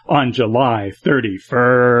closes on July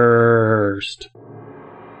 31st.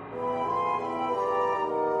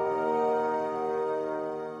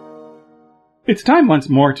 It's time once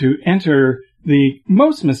more to enter the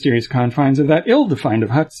most mysterious confines of that ill-defined of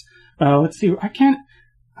huts. Let's see, I can't...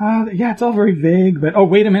 it's all very vague, but... Oh,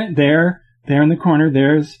 wait a minute, there in the corner,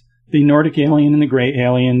 there's the Nordic alien and the gray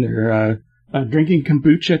alien. They're drinking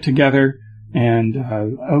kombucha together. And,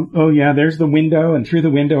 there's the window, and through the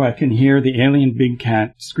window I can hear the alien big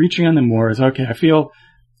cat screeching on the moors. Okay, I feel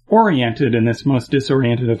oriented in this most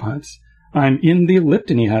disoriented of huts. I'm in the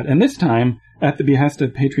Liptony hut, and this time, at the behest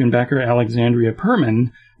of Patreon backer Alexandria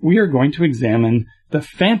Perman, we are going to examine the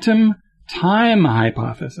phantom time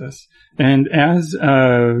hypothesis. And as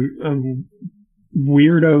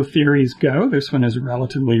weirdo theories go, this one is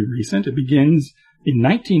relatively recent. It begins in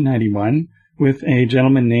 1991 with a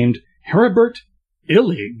gentleman named Heribert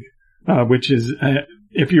Illig, which is,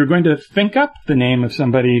 if you're going to think up the name of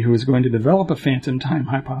somebody who is going to develop a phantom time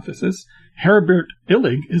hypothesis, Heribert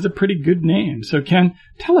Illig is a pretty good name. So Ken,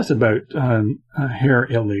 tell us about Herr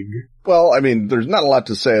Illig. Well, I mean, there's not a lot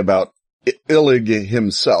to say about Illig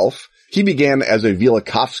himself. He began as a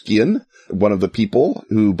Velikovskian, one of the people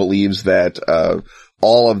who believes that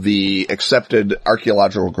all of the accepted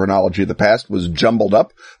archaeological chronology of the past was jumbled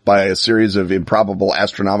up by a series of improbable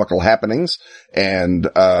astronomical happenings. And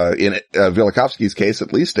in Velikovsky's case,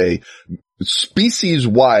 at least, a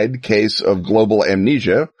species-wide case of global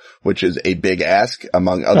amnesia, which is a big ask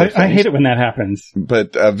among other things. I hate it when that happens.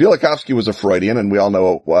 But Velikovsky was a Freudian, and we all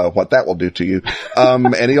know what that will do to you.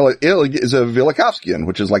 And Illig is a Velikovskian,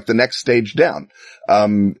 which is like the next stage down.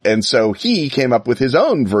 And so he came up with his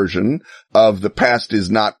own version of the past is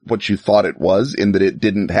not what you thought it was, in that it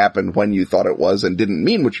didn't happen when you thought it was and didn't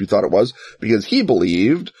mean what you thought it was, because he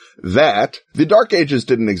believed that the Dark Ages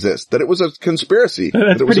didn't exist, that it was a conspiracy.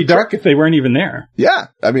 That's pretty dark if they weren't even there. Yeah.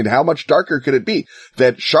 I mean, how much darker could it be?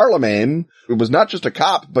 That Charlemagne was not just a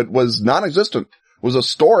cop, but was non-existent. Was a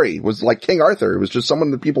story, was like King Arthur. It was just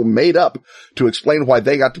someone that people made up to explain why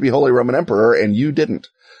they got to be Holy Roman Emperor and you didn't.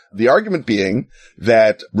 The argument being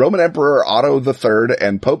that Roman Emperor Otto III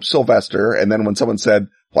and Pope Sylvester, and then when someone said,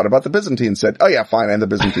 what about the Byzantines? Said, oh yeah, fine, and the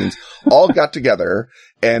Byzantines all got together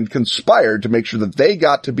and conspired to make sure that they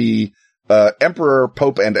got to be Emperor,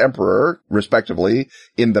 Pope, and Emperor, respectively,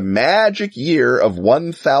 in the magic year of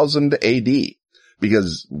 1000 AD.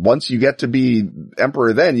 Because once you get to be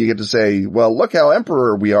emperor, then you get to say, well, look how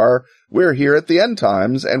emperor we are. We're here at the end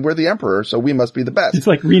times and we're the emperor, so we must be the best. It's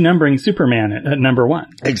like renumbering Superman at number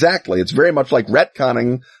 1. Exactly. It's very much like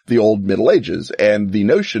retconning the old Middle Ages, and the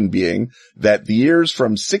notion being that the years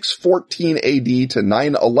from 614 AD to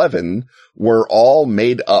 911 were all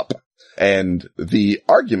made up. And the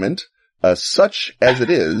argument, such as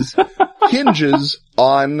it is, hinges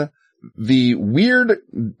on the weird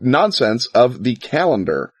nonsense of the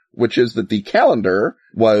calendar, which is that the calendar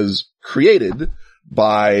was created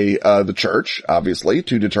by the church, obviously,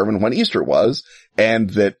 to determine when Easter was, and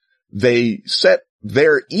that they set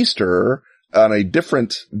their Easter on a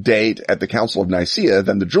different date at the Council of Nicaea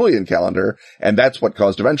than the Julian calendar, and that's what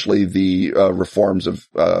caused eventually the reforms of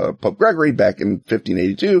Pope Gregory back in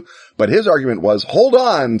 1582. But his argument was, hold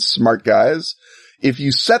on, smart guys. If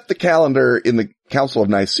you set the calendar in the Council of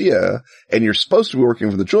Nicaea and you're supposed to be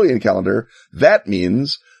working for the Julian calendar, that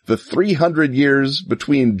means the 300 years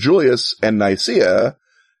between Julius and Nicaea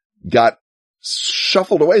got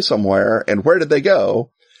shuffled away somewhere. And where did they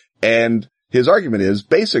go? And his argument is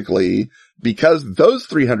basically because those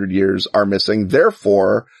 300 years are missing,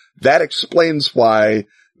 therefore that explains why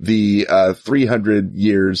the 300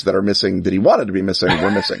 years that are missing that he wanted to be missing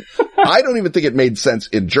were missing. I don't even think it made sense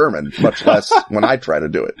in German, much less when I try to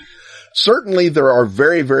do it. Certainly there are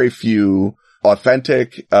very, very few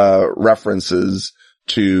authentic references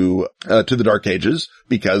to the Dark Ages,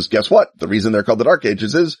 because guess what? The reason they're called the Dark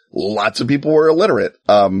Ages is lots of people were illiterate.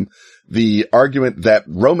 The argument that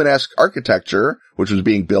Romanesque architecture, which was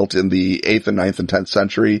being built in the 8th and 9th and 10th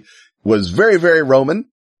century, was very, very Roman.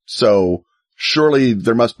 So surely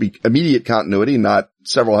there must be immediate continuity, not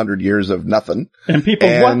several hundred years of nothing. And people,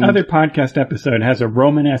 what other podcast episode has a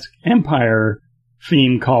Romanesque Empire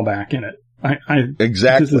theme callback in it?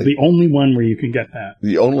 Exactly. This is the only one where you can get that.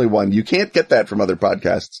 The only one. You can't get that from other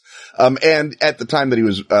podcasts. And at the time that he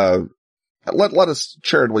was, let us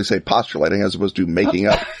charitably say postulating as opposed to making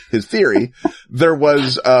up his theory, there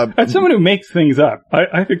was, as someone who makes things up,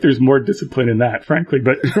 I think there's more discipline in that, frankly,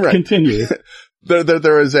 but right. Continue.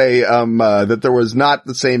 There is that there was not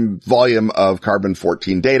the same volume of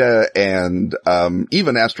carbon-14 data and,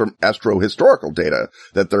 even astrohistorical data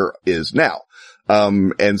that there is now.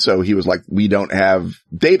 And so he was like, we don't have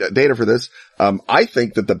data for this. I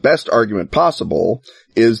think that the best argument possible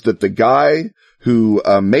is that the guy who,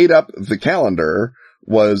 made up the calendar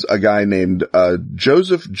was a guy named,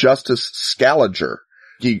 Joseph Justus Scaliger.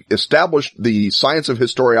 He established the science of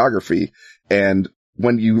historiography, and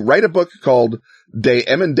when you write a book called De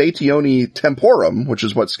Emendatione Temporum, which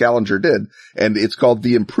is what Scaliger did, and it's called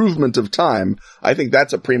The Improvement of Time, I think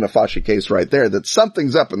that's a prima facie case right there that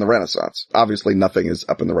something's up in the Renaissance. Obviously nothing is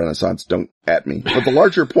up in the Renaissance, don't at me. But the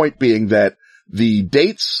larger point being that the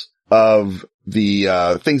dates of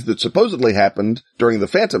the things that supposedly happened during the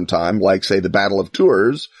Phantom Time, like say the Battle of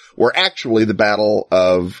Tours, were actually the Battle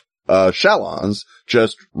of Chalons,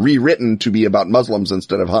 just rewritten to be about Muslims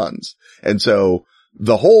instead of Huns. And so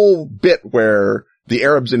the whole bit where the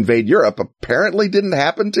Arabs invade Europe apparently didn't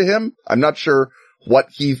happen to him. I'm not sure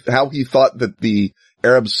how he thought that the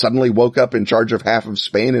Arabs suddenly woke up in charge of half of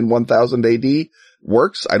Spain in 1000 AD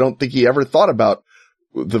works. I don't think he ever thought about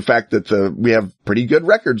the fact that we have pretty good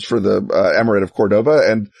records for the Emirate of Cordoba,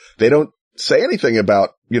 and they don't say anything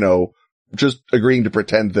about, just agreeing to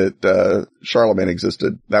pretend that Charlemagne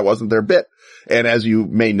existed. That wasn't their bit. And as you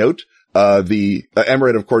may note, the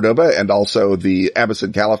Emirate of Cordoba and also the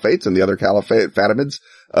Abbasid Caliphates and the other Caliphate Fatimids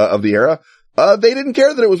of the era, they didn't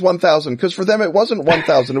care that it was 1000, because for them it wasn't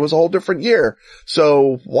 1000, it was a whole different year.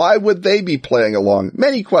 So why would they be playing along?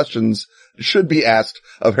 Many questions should be asked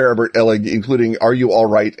of Herbert Illig, including, are you all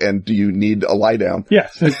right and do you need a lie down?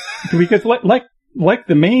 Yes, because like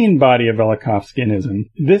the main body of Velikovskianism,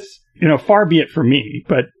 this, far be it from me,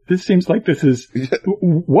 but this seems like this is,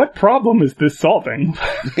 what problem is this solving?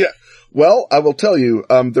 Yeah. Well, I will tell you,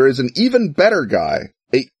 there is an even better guy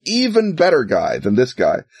than this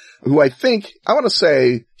guy, who I want to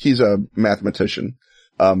say he's a mathematician.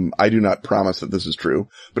 I do not promise that this is true,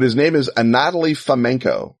 but his name is Anatoly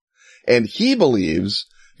Fomenko, and he believes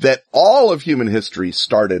that all of human history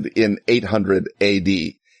started in 800 AD,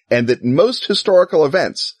 and that most historical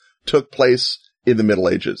events took place in the Middle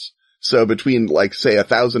Ages. So between, say,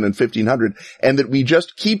 1000 and 1500, and that we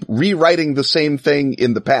just keep rewriting the same thing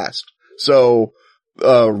in the past. So,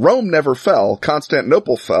 Rome never fell,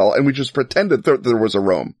 Constantinople fell, and we just pretended that there was a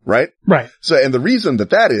Rome, right? Right. So, and the reason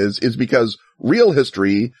that is because real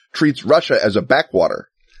history treats Russia as a backwater.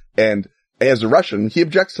 And as a Russian, he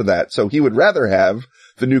objects to that. So he would rather have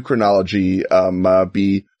the new chronology,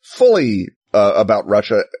 be fully, about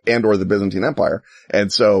Russia and or the Byzantine Empire.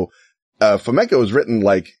 And so, Fomenko has written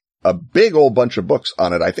a big old bunch of books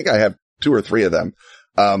on it. I think I have 2 or 3 of them,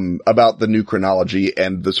 about the new chronology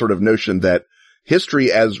and the sort of notion that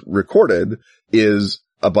history as recorded is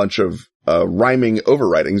a bunch of, rhyming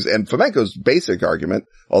overwritings. And Fomenko's basic argument,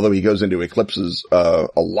 although he goes into eclipses, a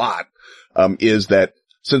lot, is that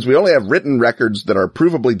since we only have written records that are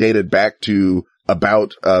provably dated back to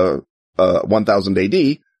about, 1000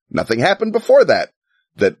 AD, nothing happened before that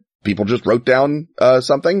people just wrote down,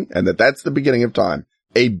 something and that's the beginning of time.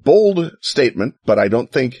 A bold statement, but I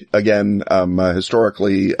don't think, again,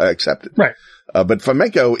 historically accepted. Right. But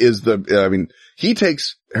Fomenko is he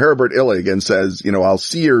takes Herbert Illig and says, I'll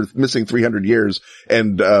see your missing 300 years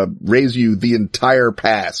and, raise you the entire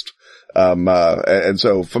past. And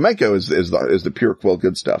so Fomenko is the pure quill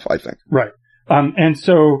good stuff, I think. Right. And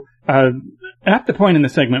so, at the point in the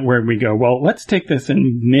segment where we go, well, let's take this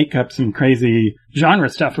and make up some crazy genre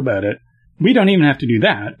stuff about it. We don't even have to do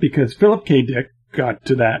that because Philip K. Dick got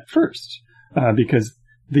to that first, because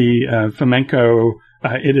the Fomenko,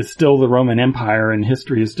 it is still the Roman Empire and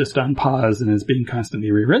history is just on pause and is being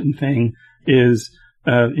constantly rewritten thing is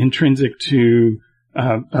intrinsic to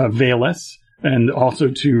Velis and also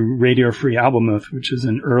to Radio Free Albemuth, which is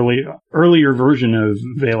an earlier version of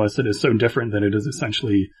Velis that is so different that it is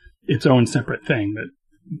essentially its own separate thing, that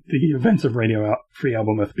the events of Radio Free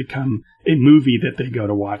Albemuth become a movie that they go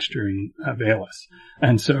to watch during Velis.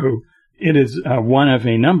 And so it is one of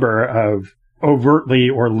a number of overtly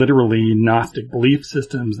or literally Gnostic belief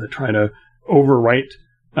systems that try to overwrite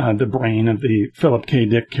the brain of the Philip K.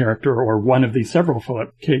 Dick character or one of the several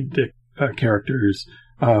Philip K. Dick characters,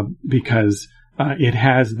 because it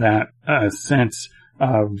has that sense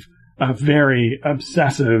of a very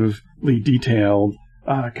obsessively detailed,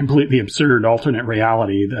 completely absurd alternate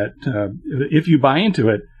reality that if you buy into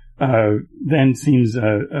it, then seems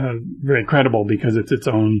very credible because it's its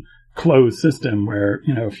own closed system where,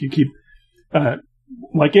 if you keep,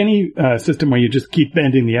 like any system where you just keep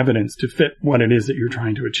bending the evidence to fit what it is that you're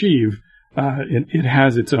trying to achieve, it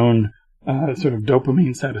has its own sort of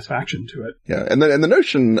dopamine satisfaction to it. Yeah, and the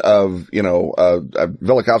notion of,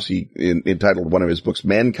 Velikovsky entitled one of his books,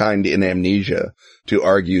 Mankind in Amnesia, to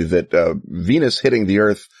argue that Venus hitting the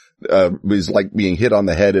Earth is like being hit on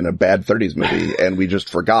the head in a bad 30s movie, and we just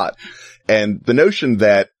forgot. And the notion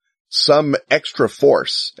that some extra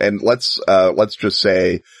force, and let's just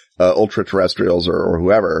say ultra-terrestrials or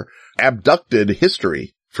whoever, abducted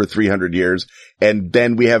history for 300 years, and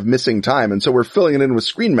then we have missing time, and so we're filling it in with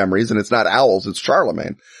screen memories, and it's not owls, it's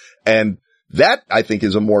Charlemagne. And that, I think,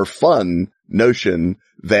 is a more fun notion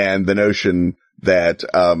than the notion that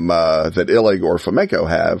that Illig or Fomenko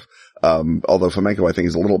have, although Fomenko, I think,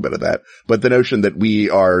 is a little bit of that. But the notion that we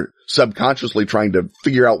are subconsciously trying to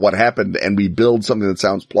figure out what happened and we build something that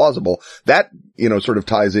sounds plausible, that, sort of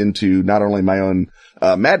ties into not only my own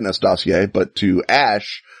Madness dossier, but to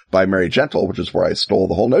Ash by Mary Gentle, which is where I stole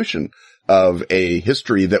the whole notion of a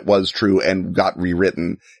history that was true and got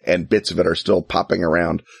rewritten, and bits of it are still popping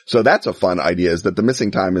around. So that's a fun idea, is that the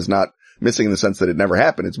missing time is not missing in the sense that it never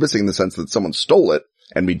happened. It's missing in the sense that someone stole it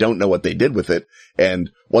and we don't know what they did with it. And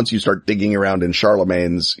once you start digging around in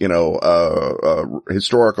Charlemagne's,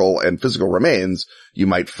 historical and physical remains, you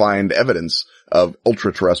might find evidence of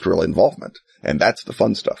ultra-terrestrial involvement. And that's the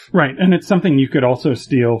fun stuff. Right. And it's something you could also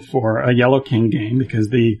steal for a Yellow King game, because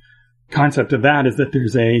the concept of that is that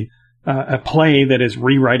there's a play that is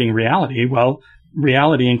rewriting reality. Well,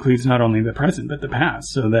 reality includes not only the present, but the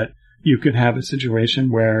past, so that you could have a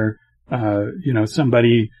situation where,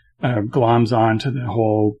 somebody gloms on to the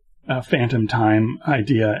whole phantom time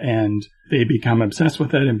idea, and they become obsessed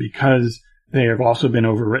with it. And because they have also been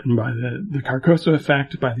overwritten by the Carcosa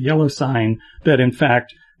effect, by the yellow sign, that in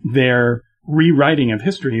fact their rewriting of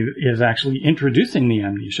history is actually introducing the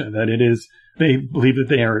amnesia, that it is, they believe that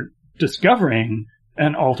they are discovering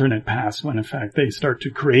an alternate past when in fact they start to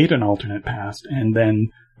create an alternate past. And then,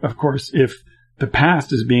 of course, if the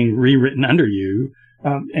past is being rewritten under you,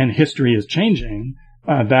 and history is changing,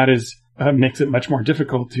 that is, makes it much more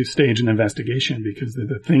difficult to stage an investigation, because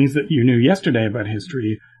the things that you knew yesterday about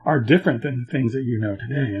history are different than the things that you know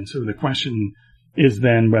today. And so the question is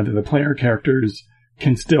then whether the player characters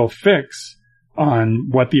can still fix on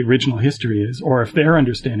what the original history is, or if their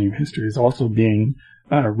understanding of history is also being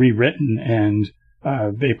rewritten, and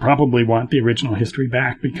they probably want the original history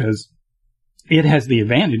back because it has the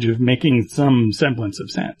advantage of making some semblance of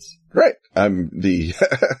sense. Right. The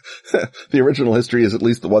original history is at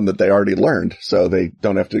least the one that they already learned, so they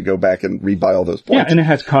don't have to go back and rebuy all those points. Yeah, and it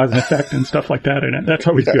has cause and effect and stuff like that in it. That's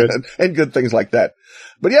always good. And good things like that.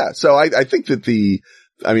 But yeah, so I think that the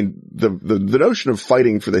notion of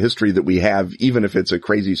fighting for the history that we have, even if it's a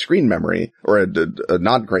crazy screen memory or a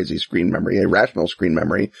non-crazy screen memory, a rational screen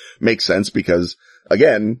memory, makes sense because,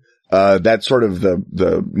 again, that's sort of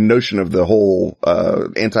the notion of the whole,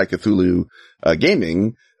 anti-Cthulhu,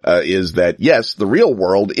 gaming, is that yes, the real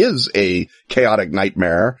world is a chaotic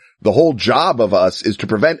nightmare. The whole job of us is to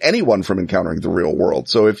prevent anyone from encountering the real world.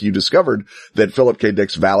 So if you discovered that Philip K.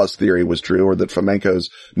 Dick's Valis theory was true, or that Fomenko's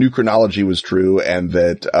new chronology was true, and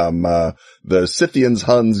that, the Scythians,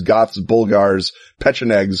 Huns, Goths, Bulgars,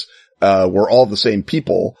 Pechenegs, were all the same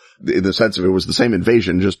people, in the sense of it was the same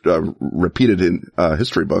invasion, just repeated in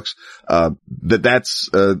history books, that's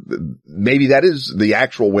maybe that is the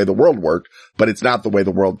actual way the world worked, but it's not the way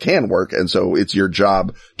the world can work, and so it's your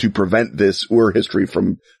job to prevent this history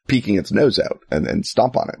from peeking its nose out and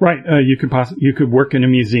stomp on it. Right. You could work in a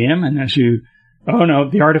museum, and as oh no,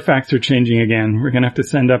 the artifacts are changing again. We're going to have to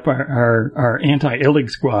send up our anti-Illig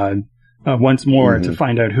squad once more to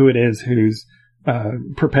find out who it is who's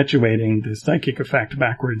perpetuating the psychic effect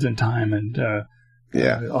backwards in time and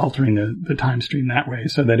altering the time stream that way,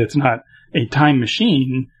 so that it's not a time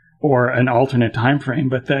machine or an alternate time frame,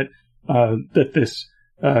 but that this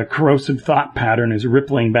corrosive thought pattern is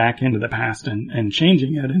rippling back into the past and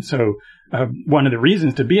changing it. And so one of the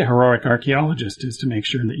reasons to be a heroic archaeologist is to make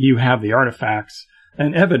sure that you have the artifacts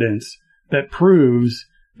and evidence that proves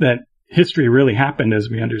that history really happened as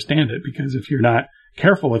we understand it. Because if you're not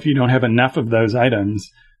careful, if you don't have enough of those items,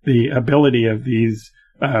 the ability of these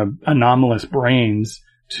anomalous brains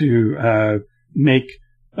to make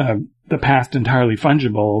the past entirely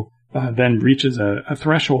fungible then reaches a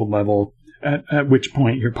threshold level, at which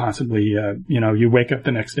point you're possibly, you wake up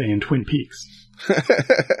the next day in Twin Peaks.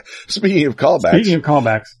 Speaking of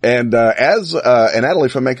callbacks. And as Natalie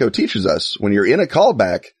Fomenko teaches us, when you're in a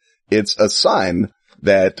callback, it's a sign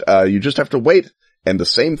that you just have to wait, and the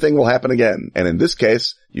same thing will happen again. And in this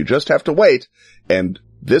case, you just have to wait, and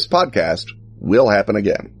this podcast will happen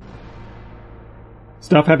again.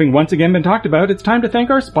 Stuff having once again been talked about, it's time to thank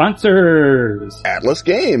our sponsors. Atlas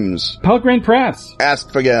Games, Pelgrane Press,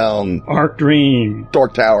 Askfageln, Arc Dream,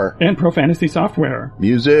 Dork Tower, and Pro Fantasy Software.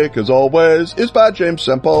 Music, as always, is by James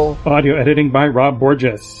Semple. Audio editing by Rob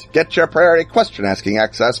Borges. Get your priority question asking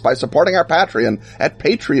access by supporting our Patreon at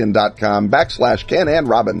patreon.com/Ken and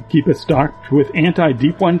Robin. Keep it stocked with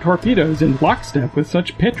anti-Deep One torpedoes in lockstep with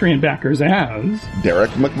such Patreon backers as Derek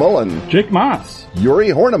McMullen, Jake Moss, Yuri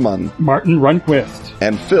Horneman, Martin Runquist,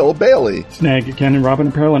 and Phil Bailey. Snag Ken and Robin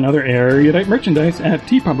apparel and other erudite merchandise at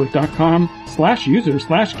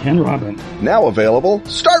tpublic.com/user/Ken Robin. Now available,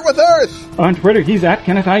 Start With Earth! On Twitter, he's at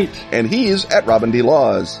Kennethite. And he's at Robin D.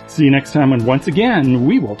 Laws. See you next time when once again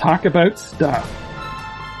we will talk about stuff.